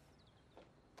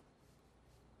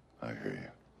 I hear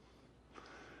you.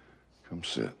 Come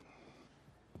sit.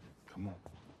 Come on.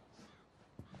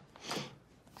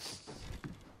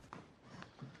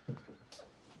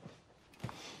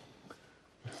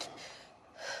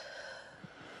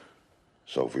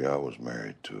 Sophie, I was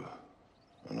married to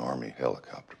an Army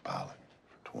helicopter pilot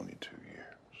for 22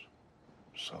 years.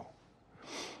 So,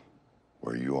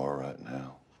 where you are right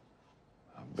now,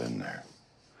 I've been there.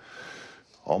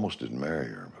 Almost didn't marry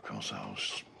her because I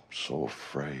was so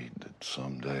afraid that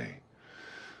someday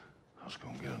I was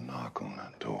going to get a knock on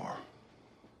that door.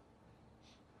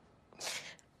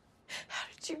 How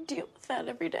did you deal with that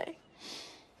every day?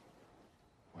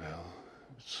 Well,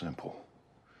 it's simple.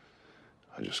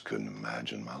 I just couldn't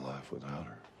imagine my life without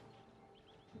her.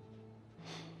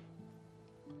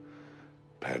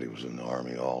 Patty was in the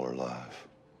Army all her life.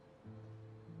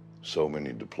 So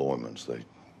many deployments, they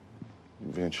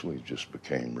eventually just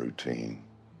became routine.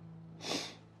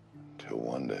 Until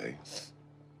one day,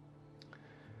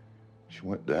 she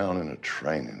went down in a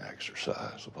training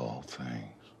exercise of all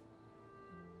things.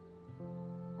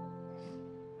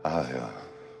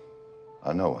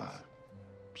 I know I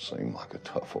seem like a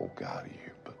tough old guy to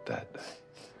you, but that day,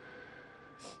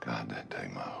 God, that day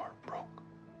my heart broke.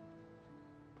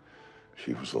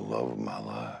 She was the love of my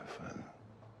life, and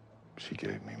She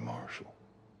gave me Marshall.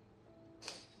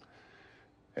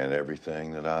 And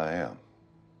everything that I am,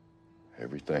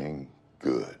 everything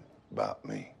good about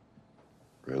me,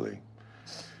 really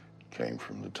came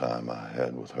from the time I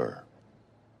had with her.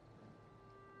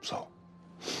 So,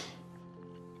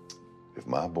 if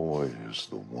my boy is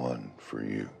the one for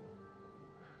you,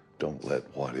 don't let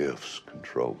what ifs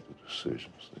control the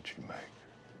decisions that you make.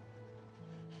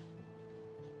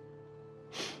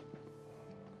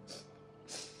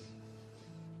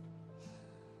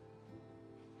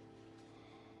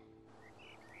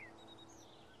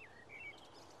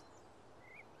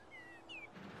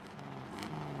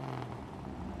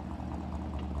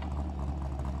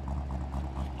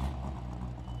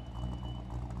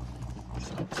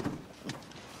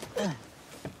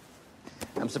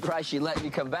 I'm surprised she let me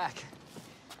come back.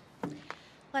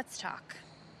 Let's talk.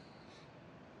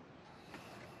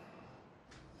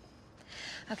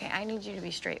 Okay, I need you to be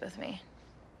straight with me.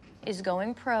 Is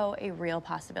going pro a real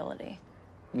possibility?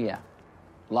 Yeah.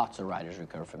 Lots of riders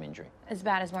recover from injury. As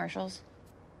bad as Marshall's?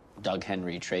 Doug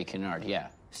Henry, Trey Kennard, yeah.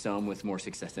 Some with more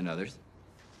success than others.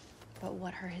 But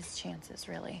what are his chances,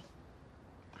 really?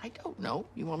 I don't know.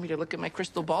 You want me to look at my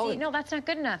crystal ball? See, no, that's not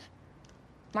good enough.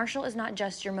 Marshall is not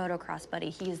just your motocross buddy.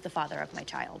 He is the father of my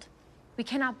child. We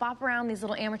cannot bop around these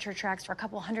little amateur tracks for a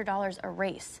couple $100 a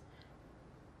race.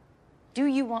 Do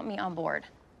you want me on board?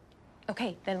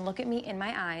 Okay, then look at me in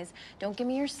my eyes. Don't give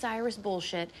me your Cyrus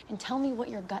bullshit and tell me what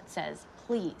your gut says,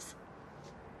 please.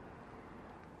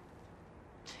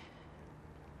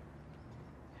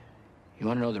 You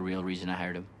want to know the real reason I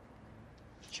hired him?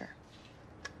 Sure.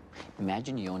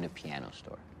 Imagine you owned a piano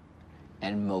store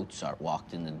and Mozart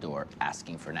walked in the door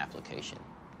asking for an application.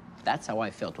 That's how I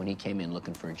felt when he came in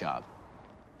looking for a job.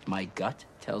 My gut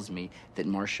tells me that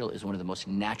Marshall is one of the most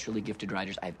naturally gifted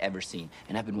riders I've ever seen,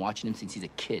 and I've been watching him since he's a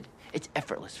kid. It's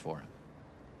effortless for him.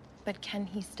 But can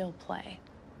he still play?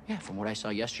 Yeah, from what I saw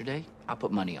yesterday, I'll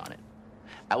put money on it.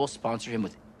 I will sponsor him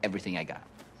with everything I got.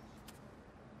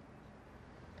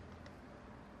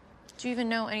 Do you even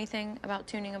know anything about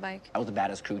tuning a bike? I was the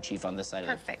baddest crew chief on this side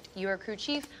Perfect. You are crew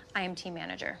chief, I am team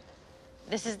manager.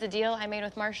 This is the deal I made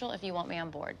with Marshall if you want me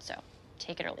on board, so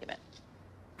take it or leave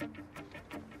it.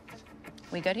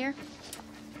 We good here?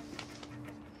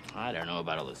 I don't know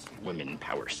about all this women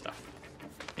power stuff.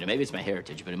 You know, maybe it's my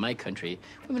heritage, but in my country,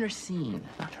 women are seen,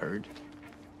 not heard.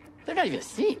 They're not even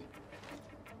seen.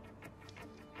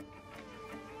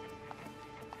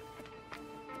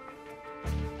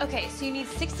 Okay, so you need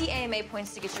 60 AMA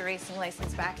points to get your racing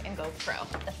license back and go pro.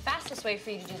 The fastest way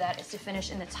for you to do that is to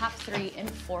finish in the top 3 in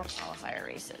 4 qualifier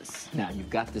races. Now,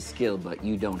 you've got the skill, but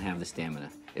you don't have the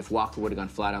stamina. If Walker would have gone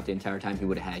flat out the entire time, he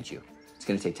would have had you. It's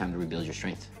gonna take time to rebuild your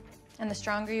strength. And the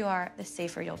stronger you are, the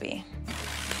safer you'll be.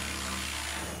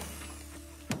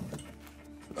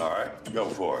 All right, go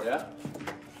for it. Yeah?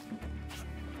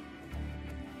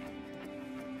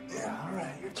 Yeah, all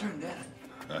right, your turn,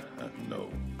 Dad. No.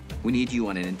 We need you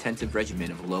on an intensive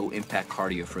regimen of low-impact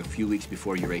cardio for a few weeks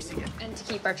before you race again. And to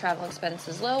keep our travel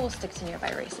expenses low, we'll stick to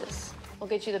nearby races. We'll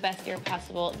get you the best gear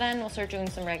possible, then we'll start doing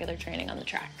some regular training on the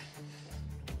track.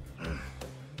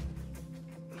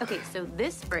 Okay, so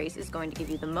this brace is going to give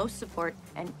you the most support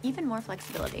and even more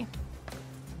flexibility.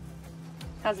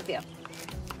 How's it feel?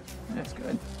 That's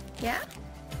good. Yeah?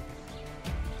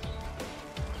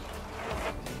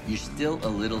 You're still a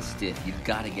little stiff. You've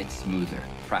got to get smoother.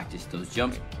 Practice those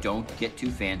jumps. Don't get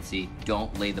too fancy.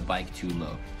 Don't lay the bike too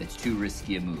low. That's too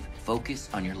risky a move. Focus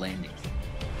on your landings.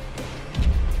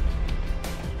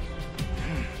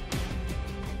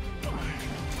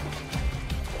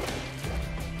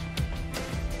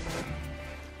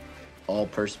 All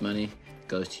purse money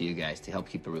goes to you guys to help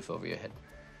keep a roof over your head.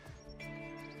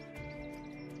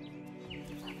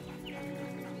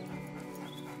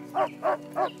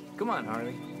 Come on,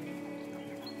 Harley.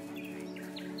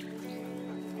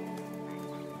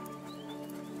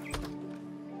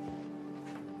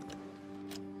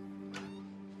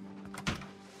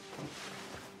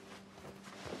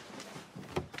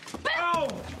 Oh!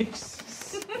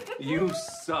 You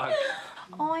suck.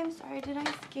 Oh, I'm sorry. Did I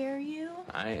scare you?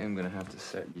 I am gonna have to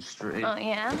set you straight. Oh,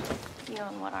 yeah? You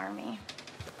and what army?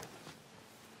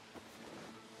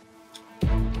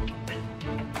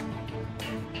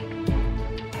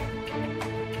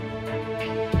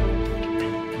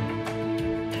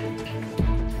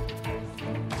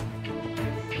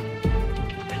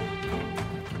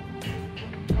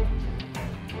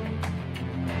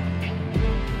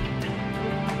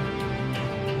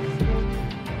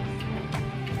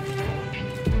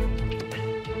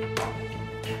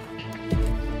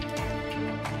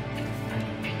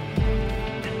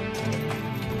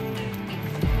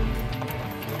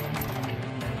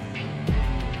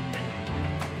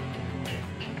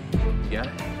 got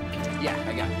it? Yeah,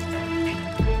 I got it.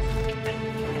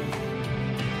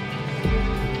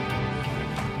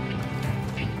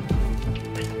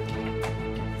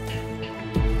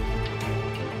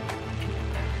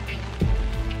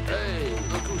 Hey,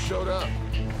 look who showed up.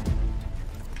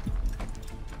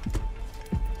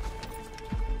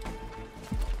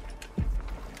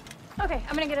 Okay,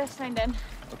 I'm gonna get us signed in.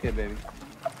 Okay, baby.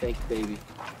 Thanks, baby.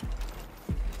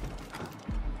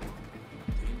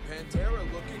 Pantera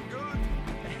looking good.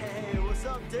 Hey, what's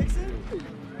up, Dixon?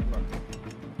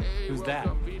 Who's that?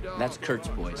 That's Kurt's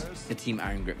boys, the Team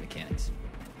Iron Grip Mechanics.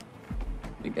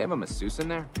 Think they have a masseuse in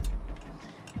there?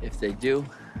 If they do,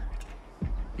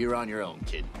 you're on your own,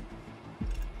 kid.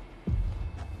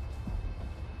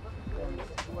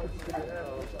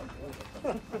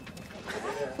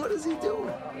 What is he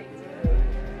doing?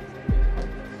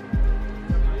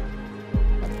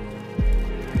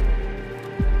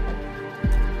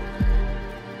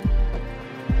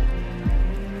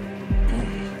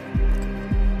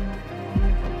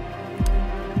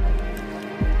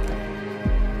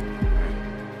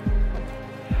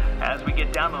 As we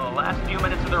get down to the last few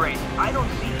minutes of the race, I don't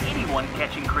see anyone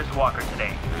catching Chris Walker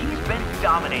today. He's been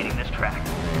dominating this track.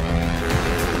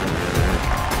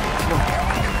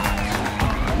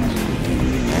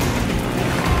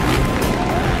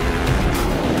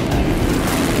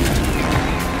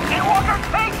 And Walker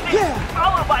takes it! Yeah.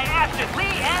 Followed by Ashton, Lee,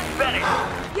 and Bennett.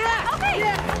 Yeah! Okay!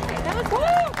 Yeah. Okay, that was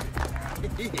cool!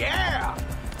 Yeah!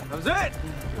 That was it!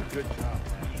 Good job.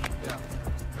 Yeah.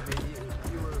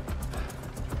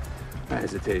 I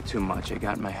hesitated too much. I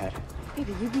got in my head.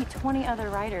 Baby, you beat 20 other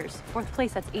riders. Fourth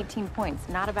place, that's 18 points.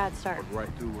 Not a bad start. Right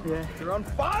through. Yeah. You're on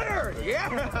fire! Yeah!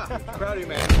 Proud of you,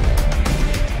 man.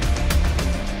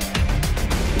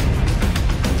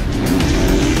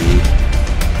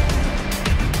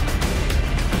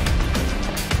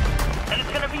 And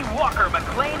it's gonna be Walker,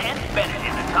 McLean, and Bennett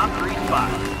in the top 3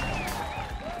 spots.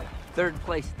 Third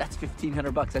place, that's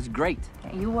 $1,500. That's great.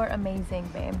 You were amazing,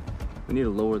 babe. We need to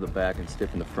lower the back and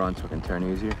stiffen the front so we can turn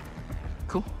easier.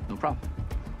 Cool, no problem.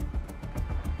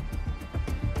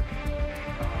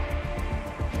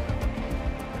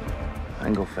 I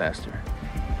can go faster.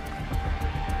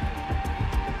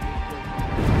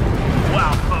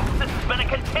 Wow, folks, this has been a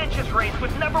contentious race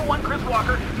with #1 Chris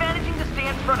Walker managing to stay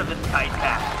in front of this tight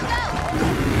pack.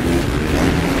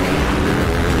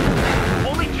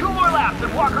 Only 2 more laps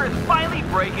and Walker is finally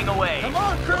breaking away. Come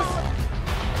on, Chris!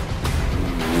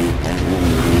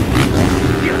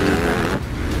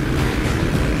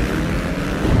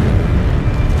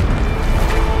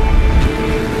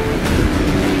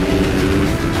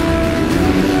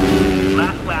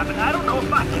 Last lap, and I don't know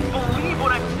if I can believe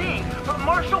what I'm seeing, but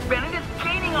Marshall Bennett is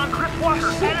gaining on Chris Walker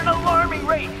at an alarming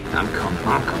rate. I'm coming.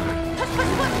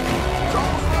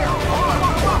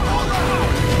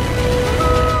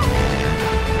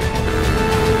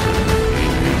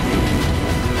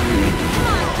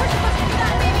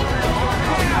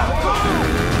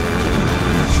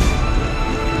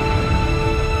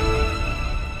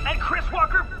 And Chris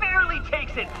Walker barely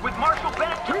takes it, with Marshall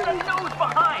Bennett just a nose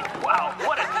behind. Wow,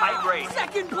 what a tight race.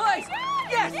 Second place!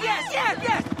 Yes, yes, yes,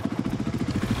 yes!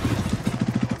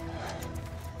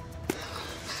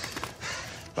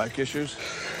 Bike issues?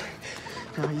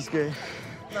 No, he's good.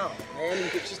 No, man, you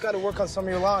just got to work on some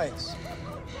of your lines.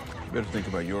 You better think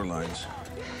about your lines.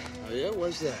 Oh, yeah?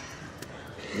 Where's that?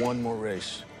 One more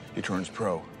race, he turns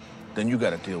pro. Then you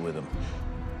gotta deal with him.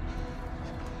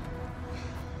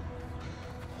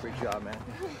 Great job, man.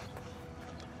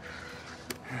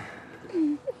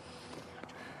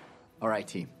 All right,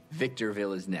 team.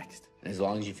 Victorville is next. And as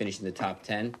long as you finish in the top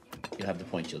 10, you'll have the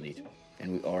points you'll need.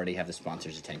 And we already have the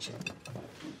sponsor's attention.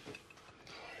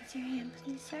 Raise your hand,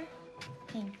 please, sir.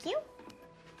 Thank you.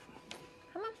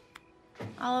 Come on.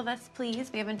 All of us,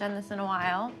 please. We haven't done this in a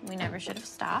while. We never should have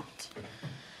stopped.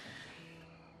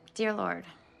 Dear Lord,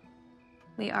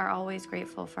 we are always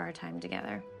grateful for our time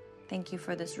together. Thank you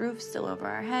for this roof still over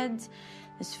our heads,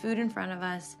 this food in front of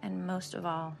us, and most of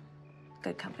all,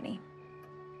 good company.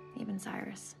 Even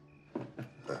Cyrus.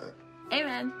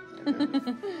 Amen.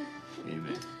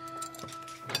 Amen.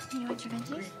 You want your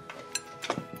veggies?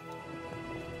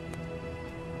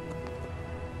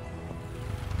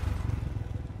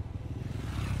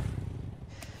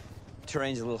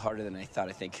 Terrain's a little harder than I thought.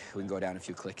 I think we can go down a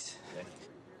few clicks.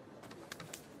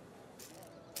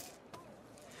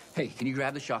 Hey, can you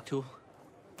grab the shock tool?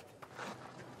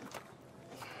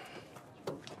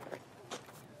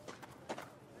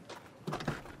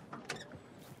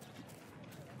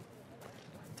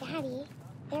 Daddy,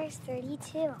 there's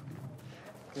 32.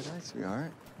 Good night,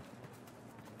 sweetheart.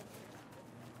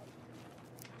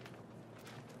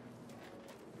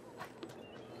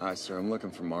 Hi, sir. I'm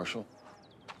looking for Marshall.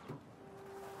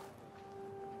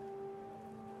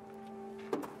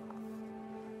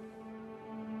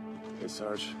 Hey,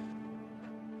 Sarge.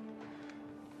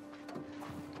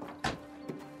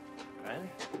 Riley?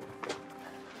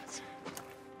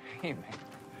 Hey, man.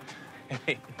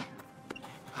 Hey.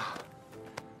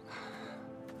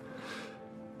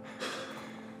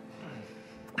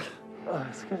 Oh,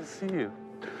 it's good to see you.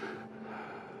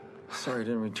 Sorry I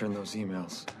didn't return those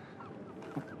emails.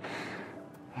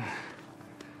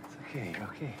 It's okay, you're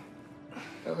okay.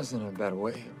 I was in a bad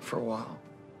way for a while.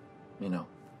 You know.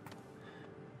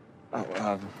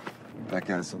 Oh,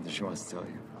 Becca has something she wants to tell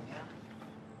you.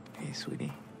 Hey,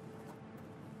 sweetie.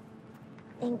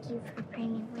 Thank you for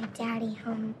bringing my daddy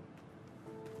home.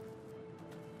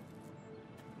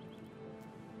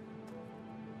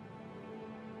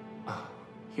 Oh,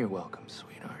 you're welcome,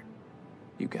 sweetheart.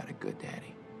 You got a good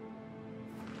daddy.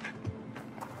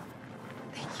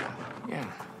 Thank you. Yeah,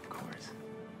 of course.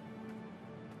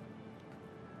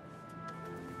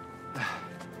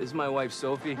 This is my wife,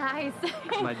 Sophie. Hi, This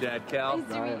is my dad, Cal. Nice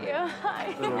to meet you.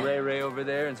 Hi. Little Ray over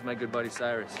there, and it's my good buddy,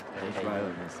 Cyrus. Hey,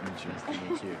 Riley. Nice to meet you. Nice to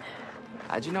meet you.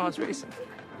 How'd you know I was racing?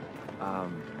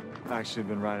 I've actually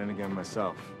been riding again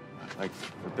myself, like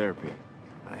for therapy.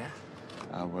 Oh,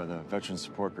 yeah? We're the veteran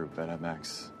support group at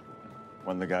MX.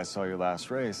 When the guy saw your last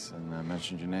race and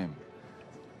mentioned your name,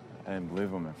 I didn't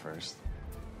believe him at first.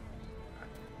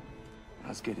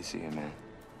 That's good to see you, man.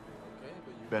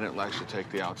 Bennett likes to take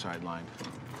the outside line.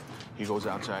 He goes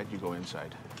outside, you go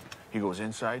inside. He goes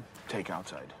inside, take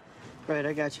outside. Right,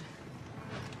 I got you.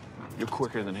 You're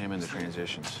quicker than him in the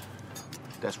transitions.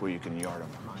 That's where you can yard him.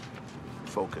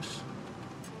 Focus.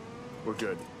 We're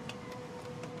good.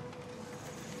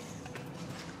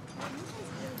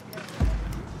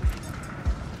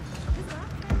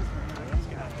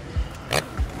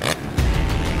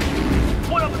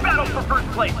 What a battle for first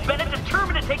place. Bennett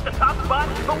determined to take the top spot,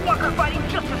 but Walker fighting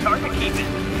just as hard to keep it.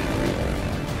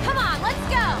 Come on, let's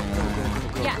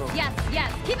go. Yes, yes,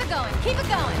 yes. Keep it going. Keep it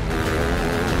going.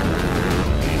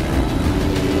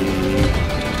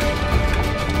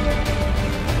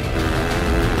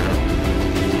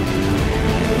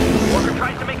 Walker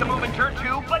tries to make a move in turn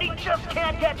 2, but he just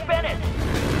can't catch Bennett.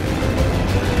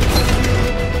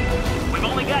 We've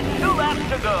only got 2 laps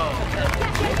to go.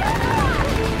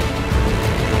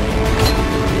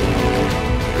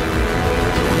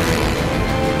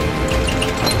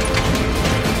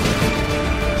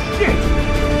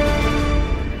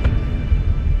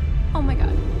 Oh my god.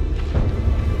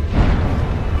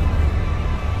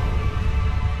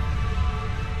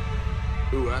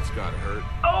 Ooh, that's gotta hurt.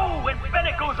 Oh, and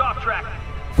Bennett goes off track.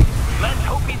 Let's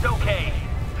hope he's okay.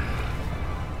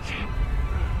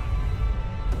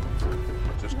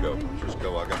 Just go. Just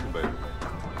go. I got the baby.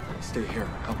 Stay here.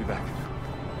 I'll be back.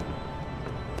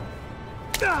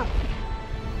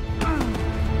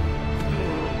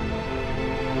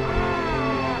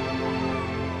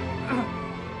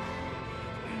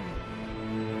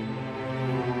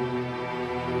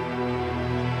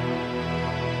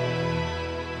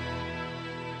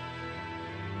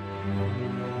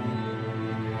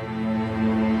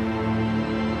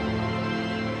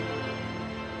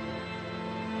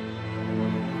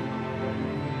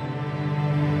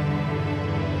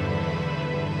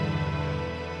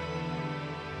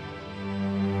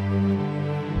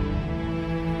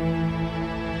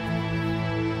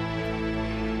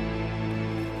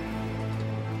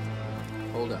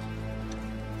 Hold up.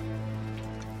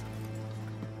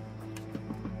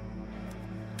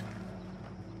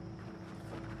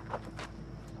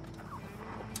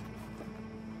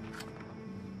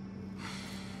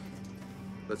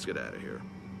 Let's get out of here.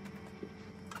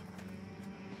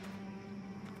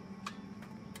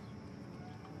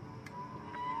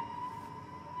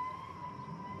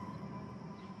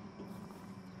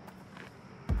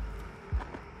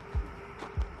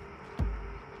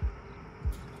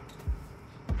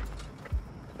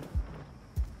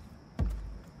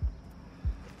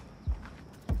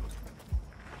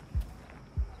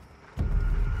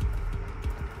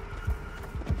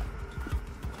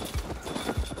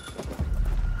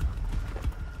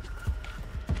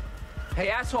 Hey,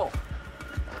 asshole!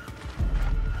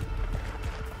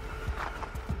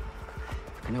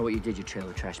 I know what you did, you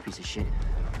trailer trash piece of shit.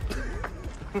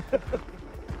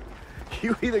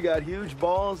 You either got huge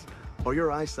balls or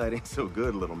your eyesight ain't so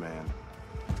good, little man.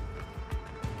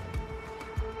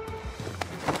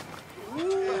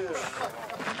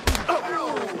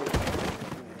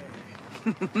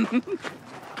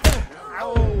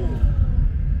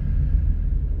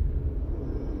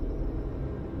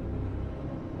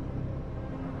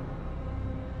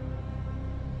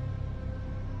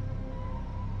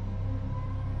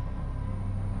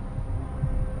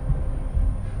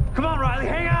 Come on, Riley,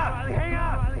 hang out!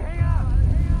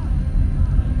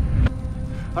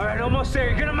 All right, almost there.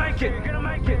 You're gonna make it.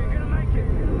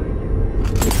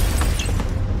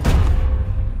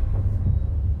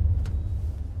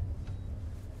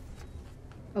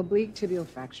 Oblique tibial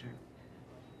fracture.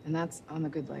 And that's on the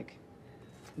good leg.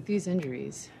 With these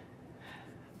injuries,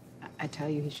 I tell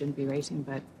you he shouldn't be racing,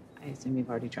 but I assume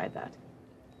you've already tried that.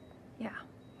 Yeah.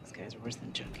 These guys are worse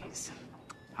than junkies.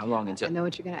 How long until? I know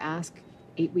what you're gonna ask.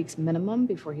 8 weeks minimum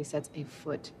before he sets a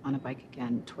foot on a bike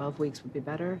again. 12 weeks would be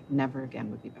better. Never again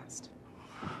would be best.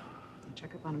 I'll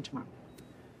check up on him tomorrow.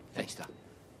 Thanks, Doc.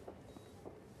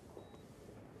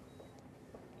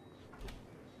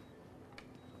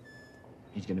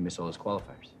 He's gonna miss all his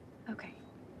qualifiers. Okay.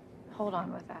 Hold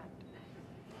on with that.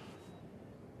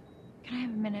 Can I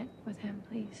have a minute with him,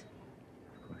 please?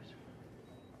 Of course.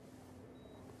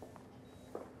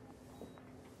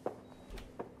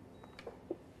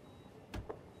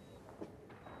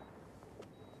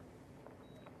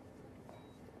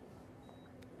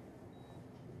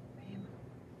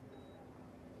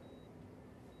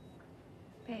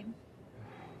 Babe.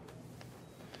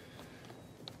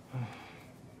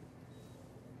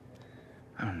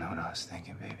 I don't know what I was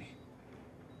thinking, baby.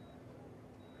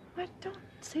 What? Don't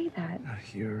say that.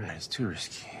 You're right. It's too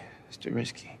risky. It's too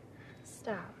risky.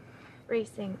 Stop.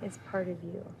 Racing is part of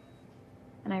you.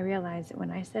 And I realized that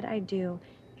when I said I do,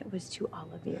 it was to all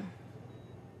of you.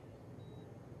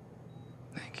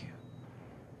 Thank you.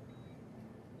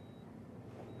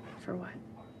 For what?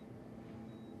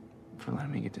 For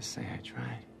letting me get to say I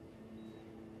tried.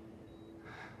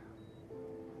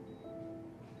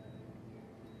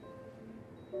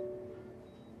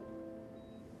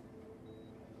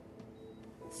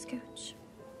 Scooch.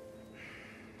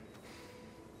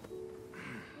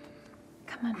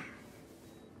 Come on.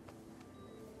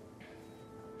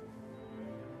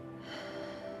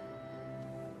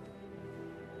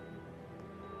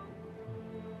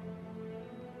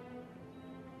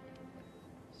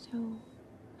 So,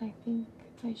 I think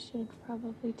I should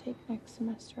probably take next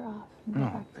semester off and go No,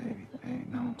 back to baby, the hey,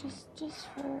 no. just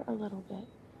for a little bit,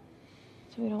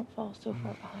 so we don't fall so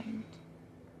far behind.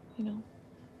 You know.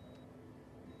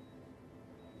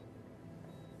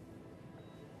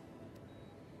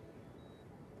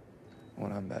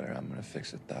 When I'm better, I'm gonna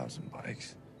fix 1,000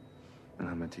 bikes. And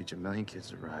I'm gonna teach 1,000,000 kids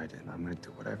to ride, and I'm gonna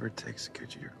do whatever it takes to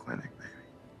get you your clinic, baby.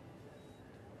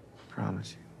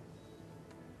 Promise you.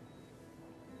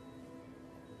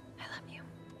 I love you.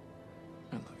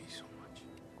 I love you so much.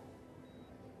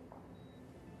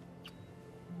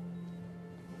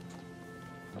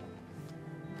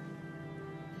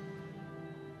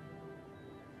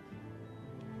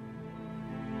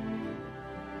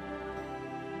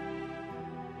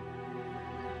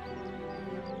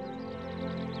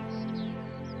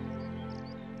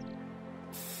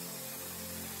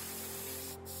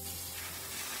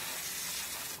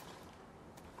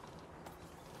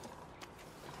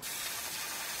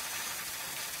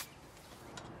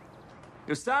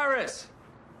 Yo, Cyrus!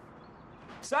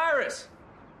 Cyrus!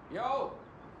 Yo,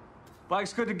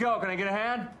 Bike's good to go. Can I get a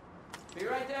hand? be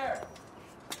right there.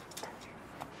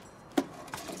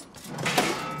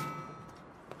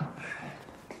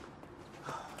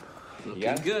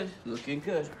 Looking good. Looking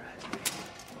good.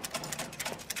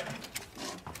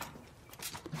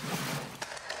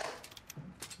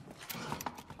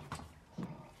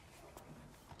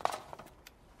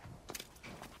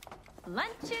 Lunch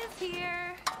is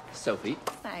here. Sophie.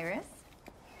 Cyrus.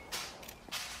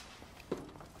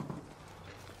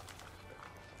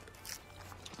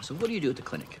 So what do you do at the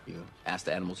clinic? You ask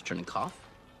the animals to turn and cough?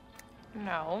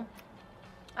 No.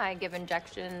 I give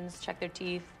injections, check their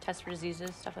teeth, test for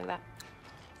diseases, stuff like that.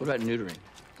 What about neutering?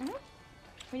 Mm-hmm.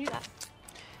 We do that.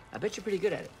 I bet you're pretty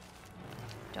good at it.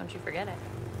 Don't you forget it.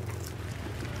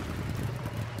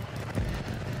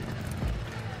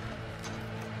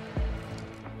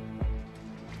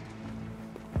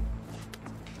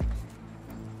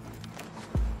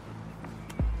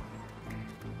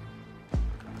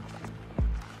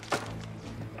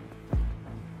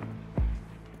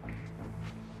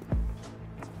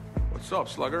 What's up,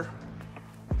 Slugger?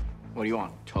 What do you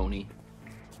want, Tony?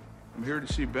 I'm here to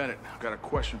see Bennett. I've got a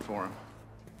question for him.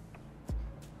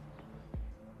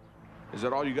 Is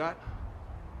that all you got?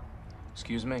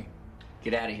 Excuse me?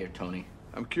 Get out of here, Tony.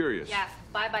 I'm curious. Yeah,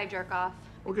 bye-bye, jerk off.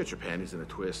 We'll get your panties in a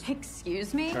twist.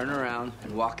 Excuse me? Turn around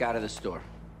and walk out of the store.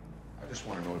 I just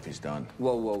want to know if he's done.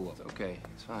 Whoa, whoa, whoa. It's okay.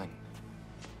 It's fine.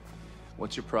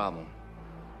 What's your problem?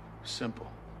 Simple.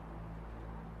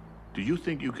 Do you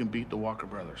think you can beat the Walker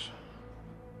brothers?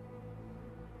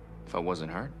 If I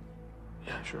wasn't hurt,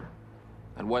 Yeah, sure.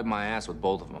 I'd wipe my ass with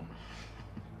both of them.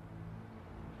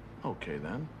 Okay,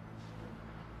 then.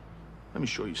 Let me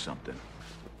show you something.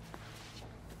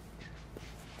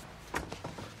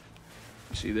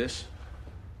 You see this?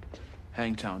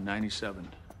 Hangtown, 97.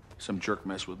 Some jerk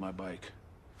messed with my bike.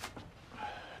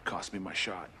 Cost me my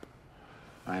shot.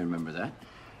 I remember that.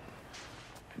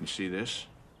 And you see this?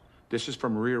 This is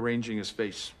from rearranging his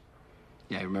face.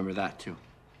 Yeah, I remember that, too.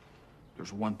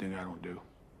 There's one thing I don't do,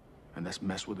 and that's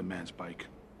mess with a man's bike.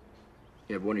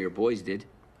 Yeah, one of your boys did.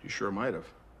 You sure might have.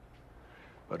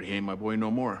 But he ain't my boy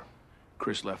no more.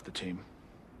 Chris left the team.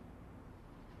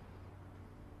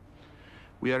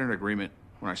 We had an agreement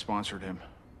when I sponsored him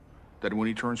that when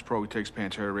he turns pro, he takes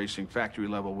Pantera Racing factory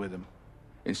level with him.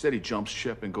 Instead, he jumps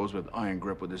ship and goes with iron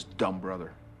grip with his dumb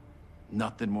brother.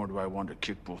 Nothing more do I want to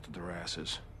kick both of their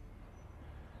asses.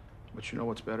 But you know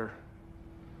what's better?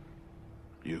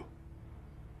 You.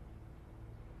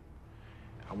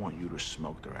 I want you to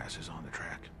smoke their asses on the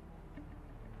track.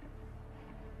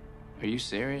 Are you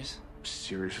serious?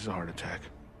 Serious as a heart attack.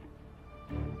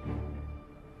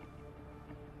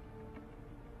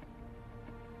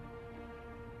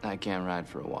 I can't ride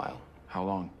for a while. How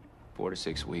long? 4 to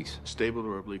 6 weeks. Stable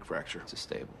or oblique fracture? It's a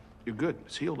stable. You're good.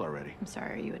 It's healed already. I'm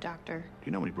sorry, are you a doctor? Do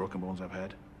you know how many broken bones I've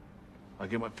had? I'll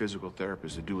get my physical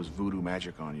therapist to do his voodoo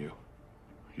magic on you.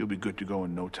 You'll be good to go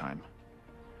in no time.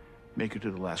 Make it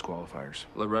to the last qualifiers.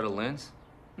 Loretta Lynn's?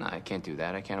 No, I can't do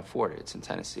that. I can't afford it. It's in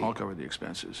Tennessee. I'll cover the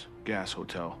expenses. Gas,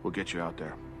 hotel. We'll get you out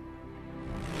there.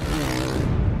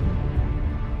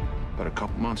 But a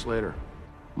couple months later,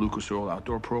 Lucas Oil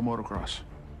Outdoor Pro Motocross.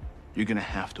 You're gonna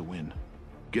have to win.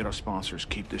 Get our sponsors.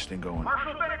 Keep this thing going.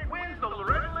 Marshall Bennett wins the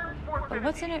Loretta Lynn's fourth. But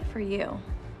what's in it for you?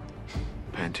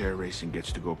 Pantera Racing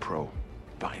gets to go pro.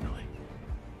 Finally.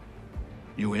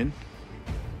 You in?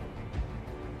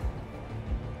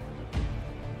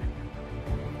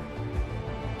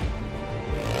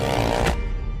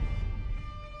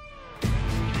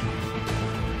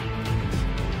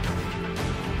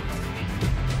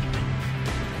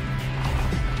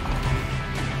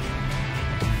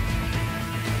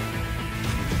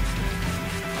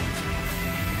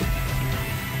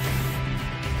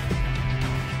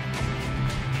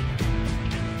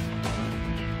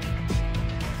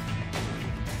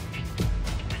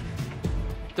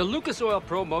 The Lucas Oil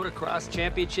Pro Motocross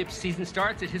Championship season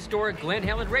starts at historic Glen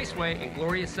Helen Raceway in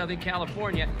glorious Southern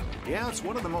California. Yeah, it's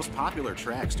one of the most popular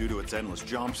tracks due to its endless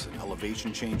jumps and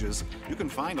elevation changes. You can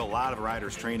find a lot of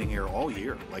riders training here all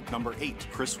year, like number 8,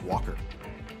 Chris Walker.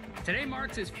 Today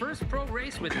marks his first pro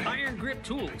race with iron grip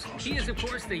tools. He is, of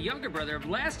course, the younger brother of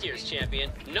last year's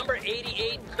champion, number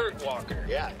 88, Kurt Walker.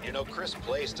 Yeah, you know, Chris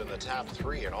placed in the top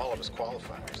 3 in all of his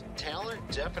qualifiers. Talent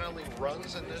definitely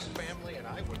runs in this family, and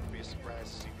I wouldn't be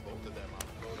surprised to see both of them on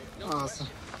the podium. Awesome.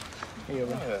 Here you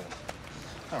go.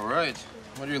 Yeah. All right.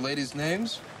 What are your ladies'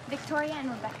 names? Victoria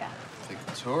and Rebecca.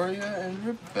 Victoria and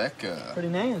Rebecca. Pretty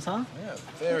names, huh? Yeah,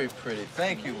 very pretty.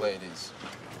 Thank you, ladies.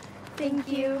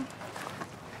 Thank you.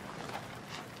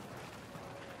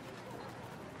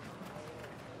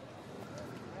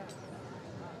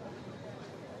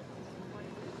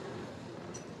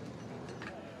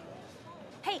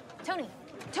 Hey,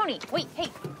 Tony, wait, hey.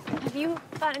 Have you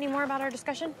thought any more about our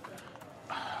discussion?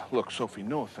 Look, Sophie,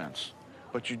 no offense,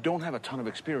 but you don't have a ton of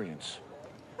experience.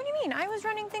 What do you mean? I was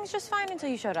running things just fine until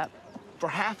you showed up. For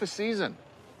half a season.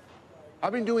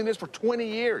 I've been doing this for 20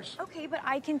 years. Okay, but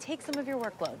I can take some of your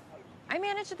workload. I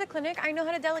manage at the clinic. I know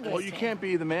how to delegate. Well, you can't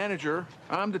be the manager.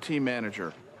 I'm the team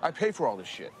manager. I pay for all this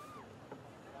shit.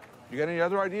 You got any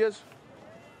other ideas?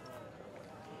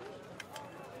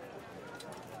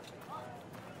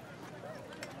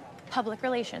 Public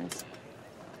relations.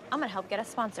 I'm gonna help get us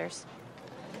sponsors.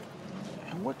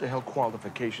 And what the hell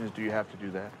qualifications do you have to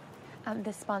do that?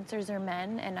 The sponsors are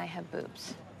men, and I have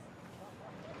boobs.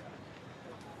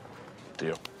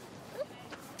 Deal.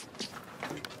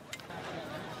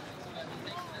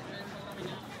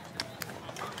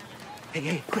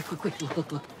 Hey, quick, look, quick. You'll be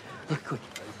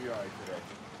all right today.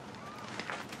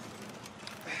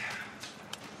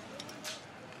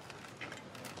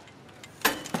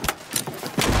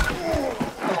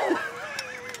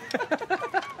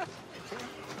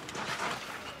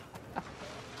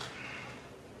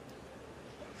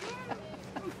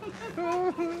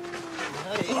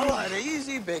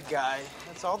 Easy, big guy.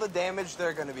 That's all the damage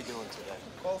they're going to be doing today.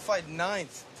 Qualified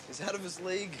 9th. He's out of his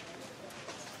league.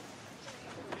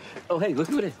 Oh, hey, look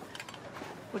who it is.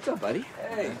 What's up, buddy?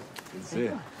 Hey. That's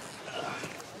it.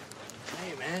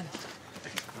 Hey, man.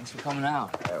 Thanks for coming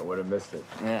out. I would have missed it.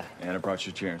 Yeah. And I brought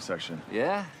you a cheering section.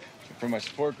 Yeah? From my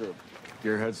support group.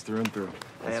 Gearheads through and through.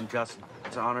 Hey, I'm Justin.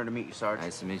 It's an honor to meet you, Sarge.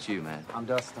 Nice to meet you, man. I'm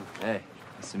Dustin. Hey,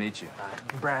 nice to meet you.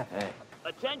 Brad. Hey.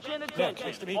 Attention, attention.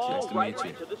 Nice to meet you. All Nice to right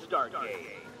meet you. to the start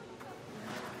gate.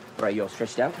 All right, you all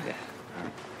stretched out? Yeah.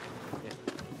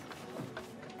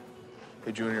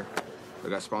 Hey, Junior, I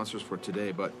got sponsors for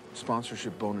today, but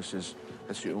sponsorship bonuses,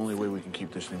 that's the only way we can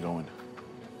keep this thing going.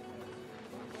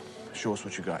 Show us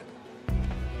what you got.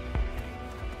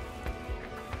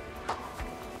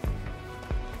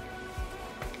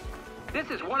 This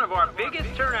is one of our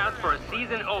biggest turnouts for a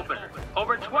season opener.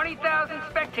 Over 20,000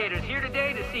 spectators here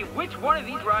today to see which one of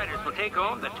these riders will take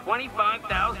home the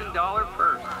 $25,000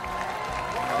 purse.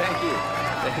 Thank you.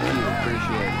 Thank you.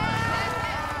 Appreciate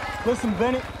it. Listen,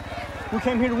 Bennett, we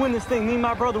came here to win this thing. Me and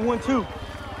my brother won too.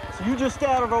 So you just stay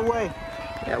out of our way.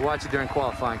 Yeah, watch it during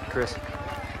qualifying, Chris.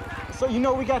 So you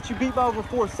know we got you beat by over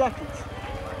 4 seconds.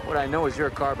 What I know is you're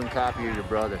a carbon copy of your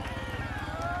brother.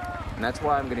 And that's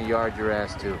why I'm gonna yard your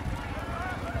ass too.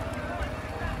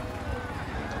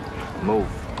 Move.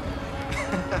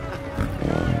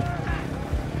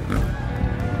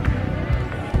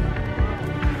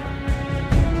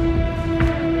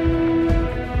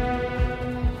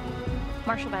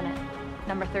 Marshall Bennett,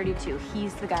 number 32.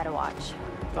 He's the guy to watch.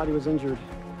 Thought he was injured.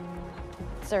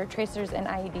 Sir, tracers and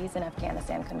IEDs in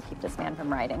Afghanistan couldn't keep this man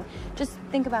from riding. Just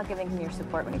think about giving him your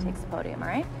support when he takes the podium, all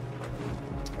right?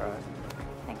 All right.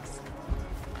 Thanks.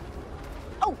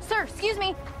 Oh, sir, excuse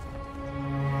me.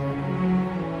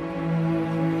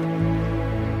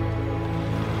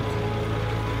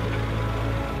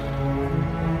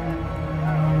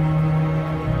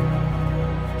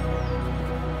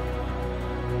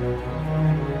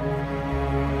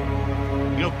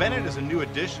 Bennett is a new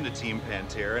addition to Team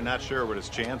Pantera, not sure what his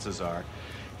chances are.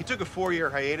 He took a 4-year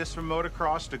hiatus from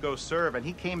motocross to go serve, and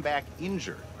he came back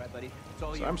injured. Right, buddy. It's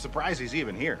all So you. I'm surprised he's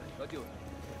even here. Go do it.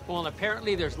 Well, and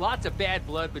apparently there's lots of bad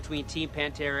blood between Team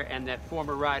Pantera and that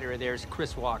former rider of theirs,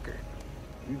 Chris Walker.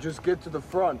 You just get to the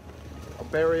front. I'll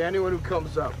bury anyone who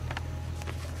comes up.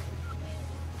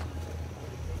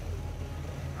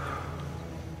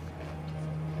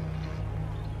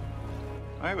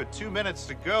 All right, with 2 minutes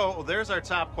to go, well, there's our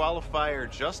top qualifier,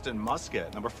 Justin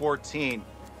Muscat, number 14.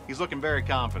 He's looking very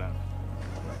confident.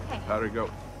 Hey. How'd it go?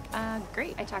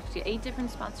 Great. I talked to 8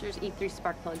 different sponsors. E3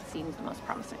 Sparkplug seems the most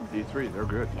promising. E3, they're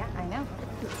good. Yeah, I know.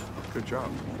 Good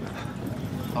job.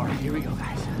 All right, here we go,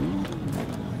 guys.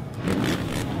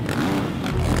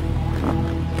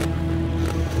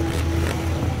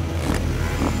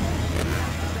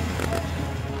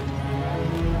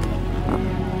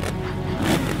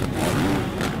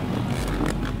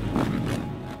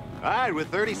 All right, with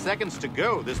 30 seconds to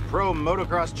go, this Pro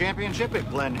Motocross Championship at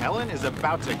Glen Helen is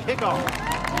about to kick off.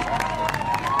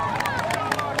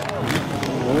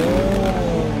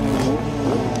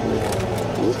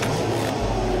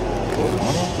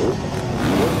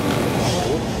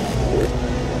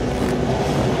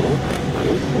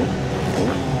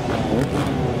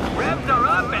 Revs are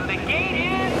up and the gate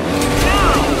is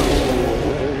now!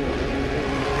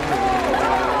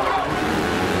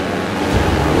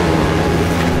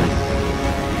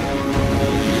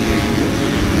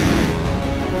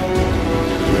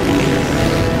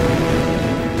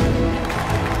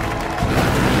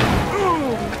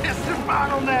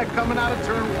 Coming out of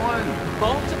turn 1.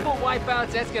 Multiple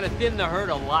wipeouts, that's gonna thin the herd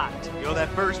a lot. You know, that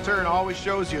first turn always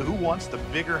shows you who wants the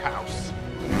bigger house.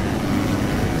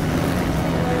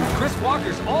 Chris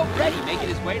Walker's already making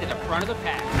his way to the front of the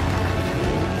pack.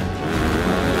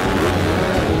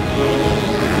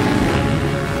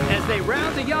 As they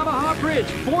round the Yamaha bridge,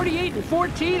 48 and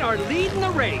 14 are leading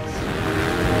the race.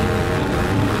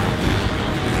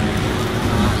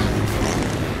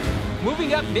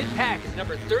 Moving up mid-pack is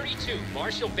number 32,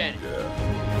 Marshall Bennett.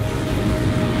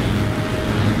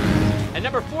 And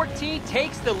number 14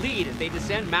 takes the lead as they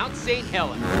descend Mount St.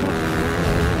 Helens.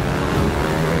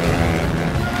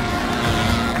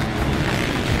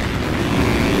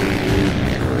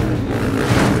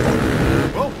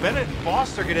 Well, Bennett and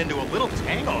Foster get into a little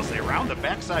tangle as they round the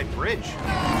backside bridge.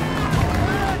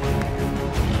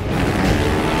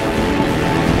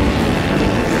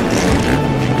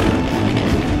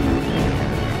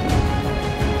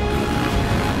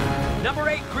 Number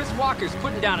 8, Chris Walker's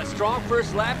putting down a strong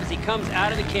first lap as he comes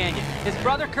out of the canyon. His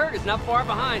brother Kurt is not far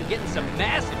behind, getting some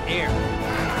massive air.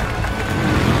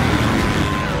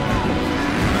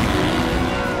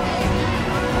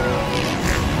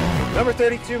 Number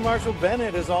 32, Marshall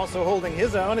Bennett, is also holding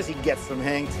his own as he gets some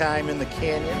hang time in the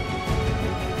canyon.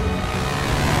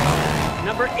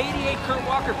 Number 88, Kurt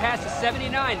Walker passes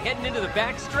 79, heading into the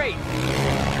back straight.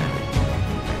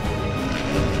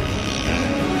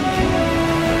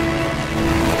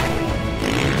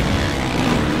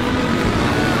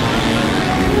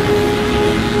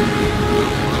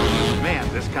 Man,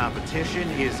 this competition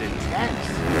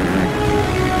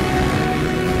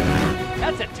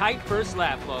Finish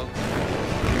lap, folks.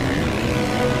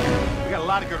 We got a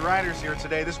lot of good riders here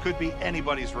today. This could be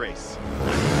anybody's race.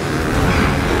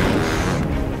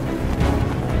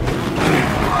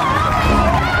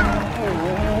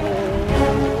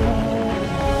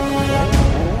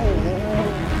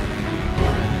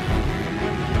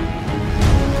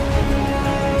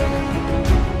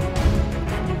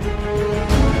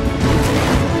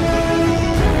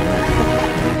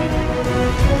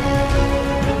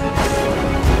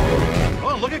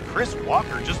 Chris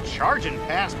Walker just charging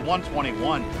past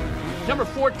 121. Number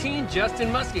 14,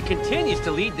 Justin Musket, continues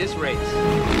to lead this race.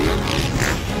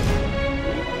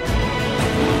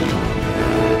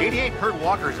 88, Kurt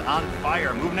Walker's on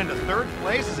fire, moving into third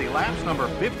place as he laps number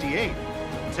 58.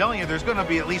 I'm telling you, there's going to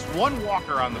be at least one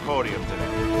Walker on the podium today.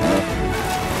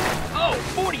 Oh,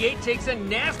 48 takes a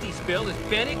nasty spill as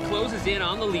Bennett closes in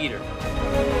on the leader.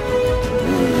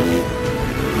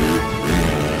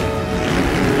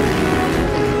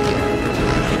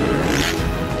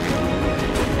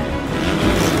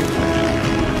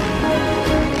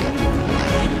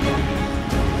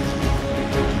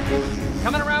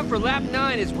 Coming around for lap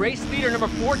 9 is race leader number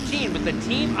 14 with the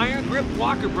Team Iron Grip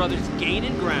Walker brothers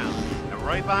gaining ground. And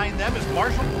right behind them is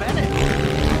Marshall Bennett.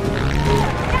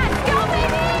 Let's go,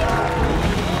 baby!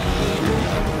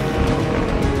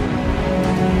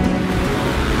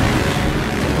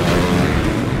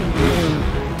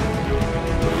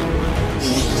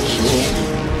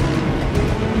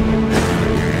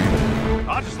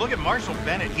 Oh, just look at Marshall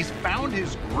Bennett. He's found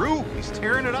his groove. He's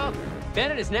tearing it up.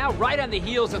 Bennett is now right on the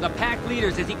heels of the pack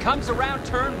leaders as he comes around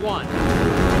turn 1.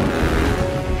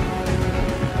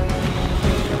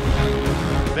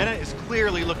 Bennett is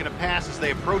clearly looking to pass as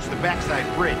they approach the backside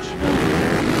bridge.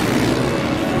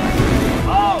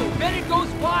 Oh, Bennett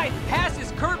goes wide,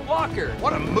 passes Kurt Walker.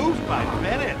 What a move by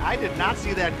Bennett. I did not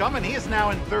see that coming. He is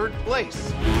now in third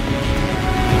place.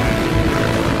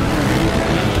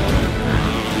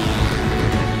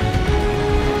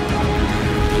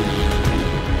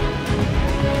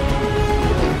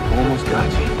 Almost got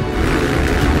you.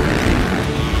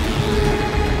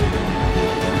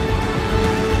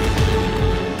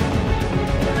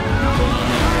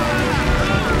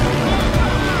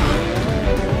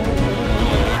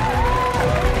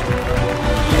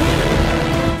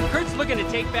 Kurt's looking to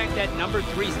take back that number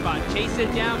 3 spot, chasing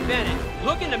down Bennett,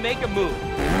 looking to make a move.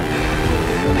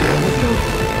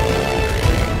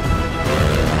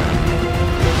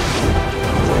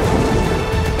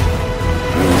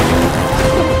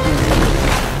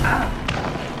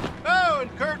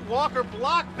 Walker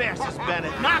block passes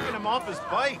Bennett, knocking him off his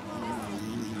bike.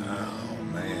 Oh,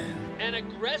 man. An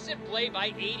aggressive play by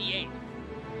 88.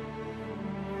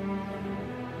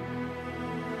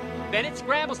 Bennett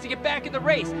scrambles to get back in the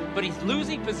race, but he's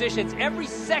losing positions every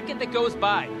second that goes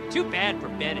by. Too bad for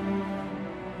Bennett.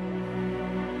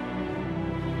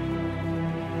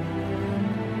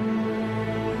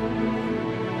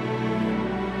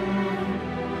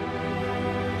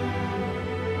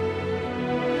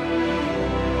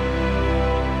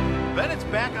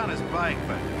 Back on his bike,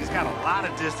 but he's got a lot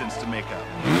of distance to make up.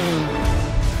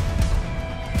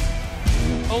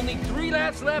 Only 3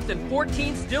 laps left and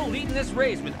 14 still leading this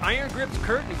race with Iron Grip's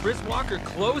Kurt and Chris Walker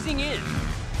closing in.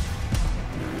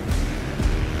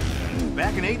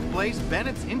 Back in 8th place,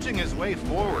 Bennett's inching his way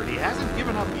forward. He hasn't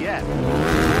given up yet.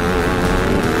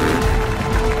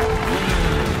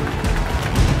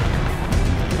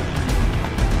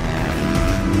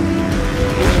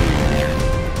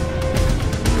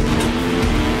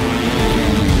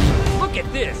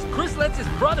 This, Chris lets his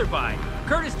brother by.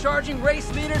 Kurt is charging race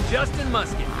leader Justin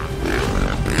Musket.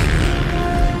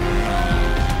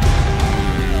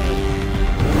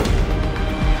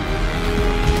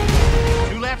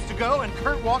 2 laps to go, and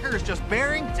Kurt Walker is just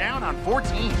bearing down on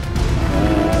 14.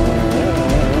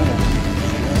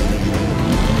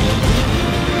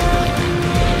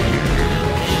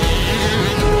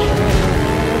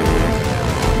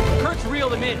 Kurt's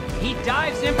reeled him in. He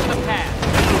dives in for the pass.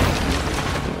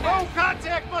 Oh,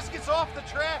 contact! Musket's off the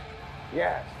track.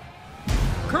 Yes.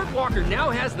 Kurt Walker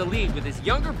now has the lead with his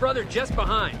younger brother just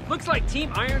behind. Looks like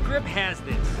Team Iron Grip has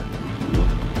this.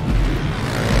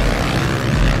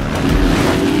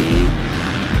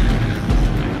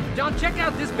 Don, check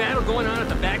out this battle going on at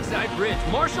the backside bridge.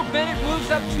 Marshall Bennett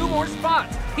moves up 2 more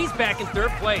spots. He's back in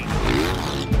 3rd place.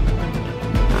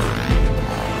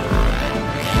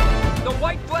 The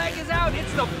white flag is out.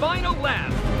 It's the final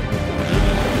lap.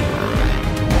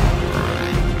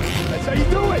 That's how you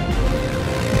do it.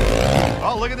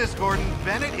 Oh, look at this, Gordon.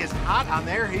 Bennett is hot on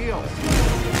their heels.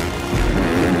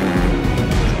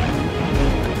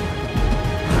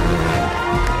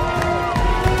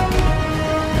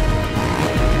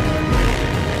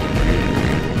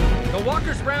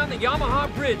 last round, the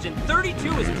Yamaha Bridge, and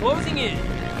 32 is closing in.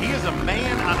 He is a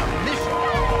man on a mission.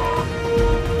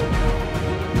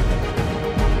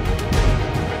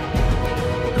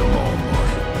 Come on,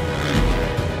 Marshall.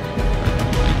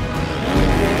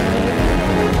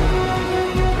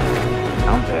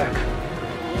 I'm back.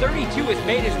 32 has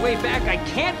made his way back. I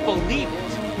can't believe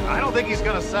it. I don't think he's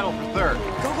gonna settle for third.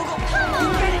 Go, go, go. Come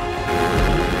on. Get it.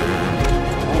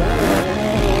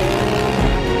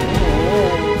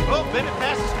 Oh, Bennett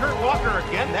passes Kurt Walker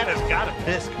again. That has got to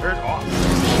piss Kurt off.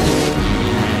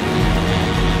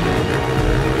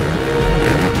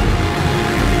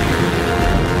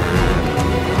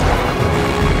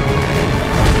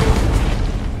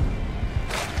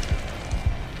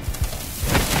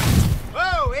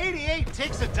 Whoa, 88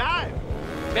 takes a dive.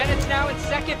 Bennett's now in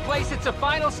second place. It's a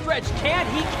final stretch. Can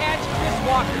he catch Chris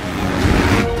Walker?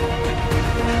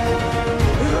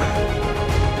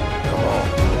 Come on.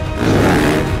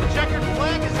 The checkered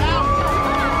flag is out.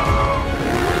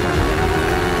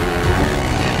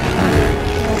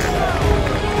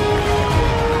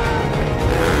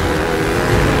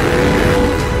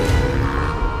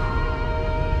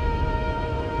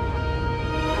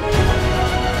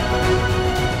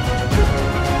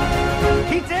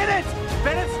 He did it!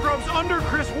 Bennett scrubs under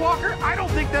Chris Walker. I don't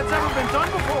think that's ever been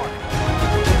done before.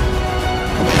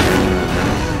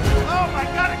 Oh my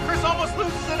God, and Chris almost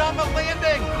loses it on the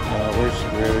landing. We're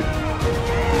screwed.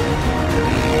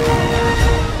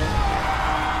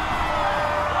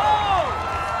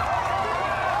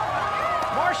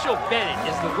 Marshall Bennett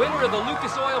is the winner of the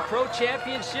Lucas Oil Pro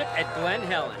Championship at Glen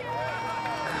Helen.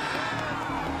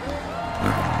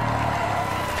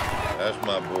 That's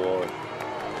my boy.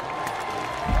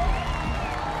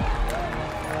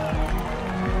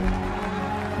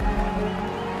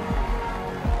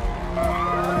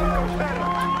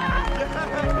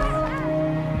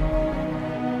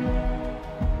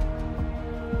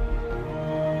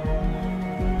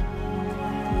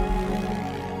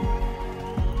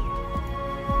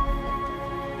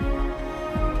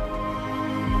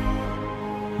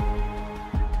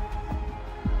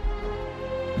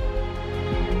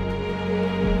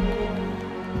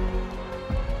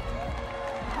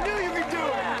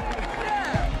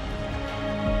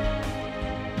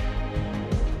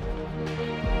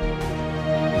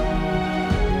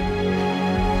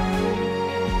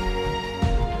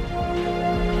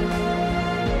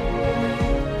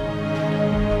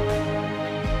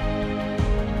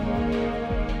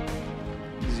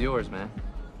 Yours, man.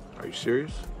 Are you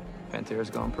serious?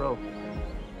 Pantera's gone pro.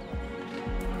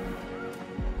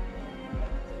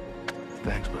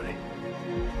 Thanks, buddy.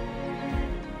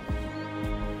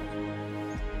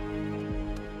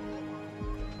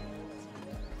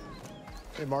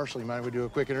 Hey, Marshall, you mind if we do a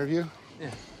quick interview? Yeah.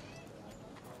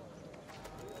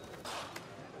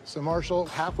 So, Marshall,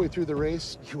 halfway through the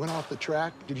race, you went off the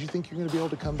track. Did you think you were going to be able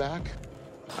to come back?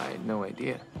 I had no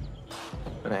idea,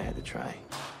 but I had to try.